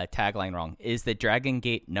tagline wrong. Is the Dragon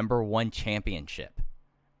Gate #1 championship.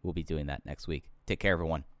 We'll be doing that next week. Take care,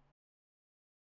 everyone.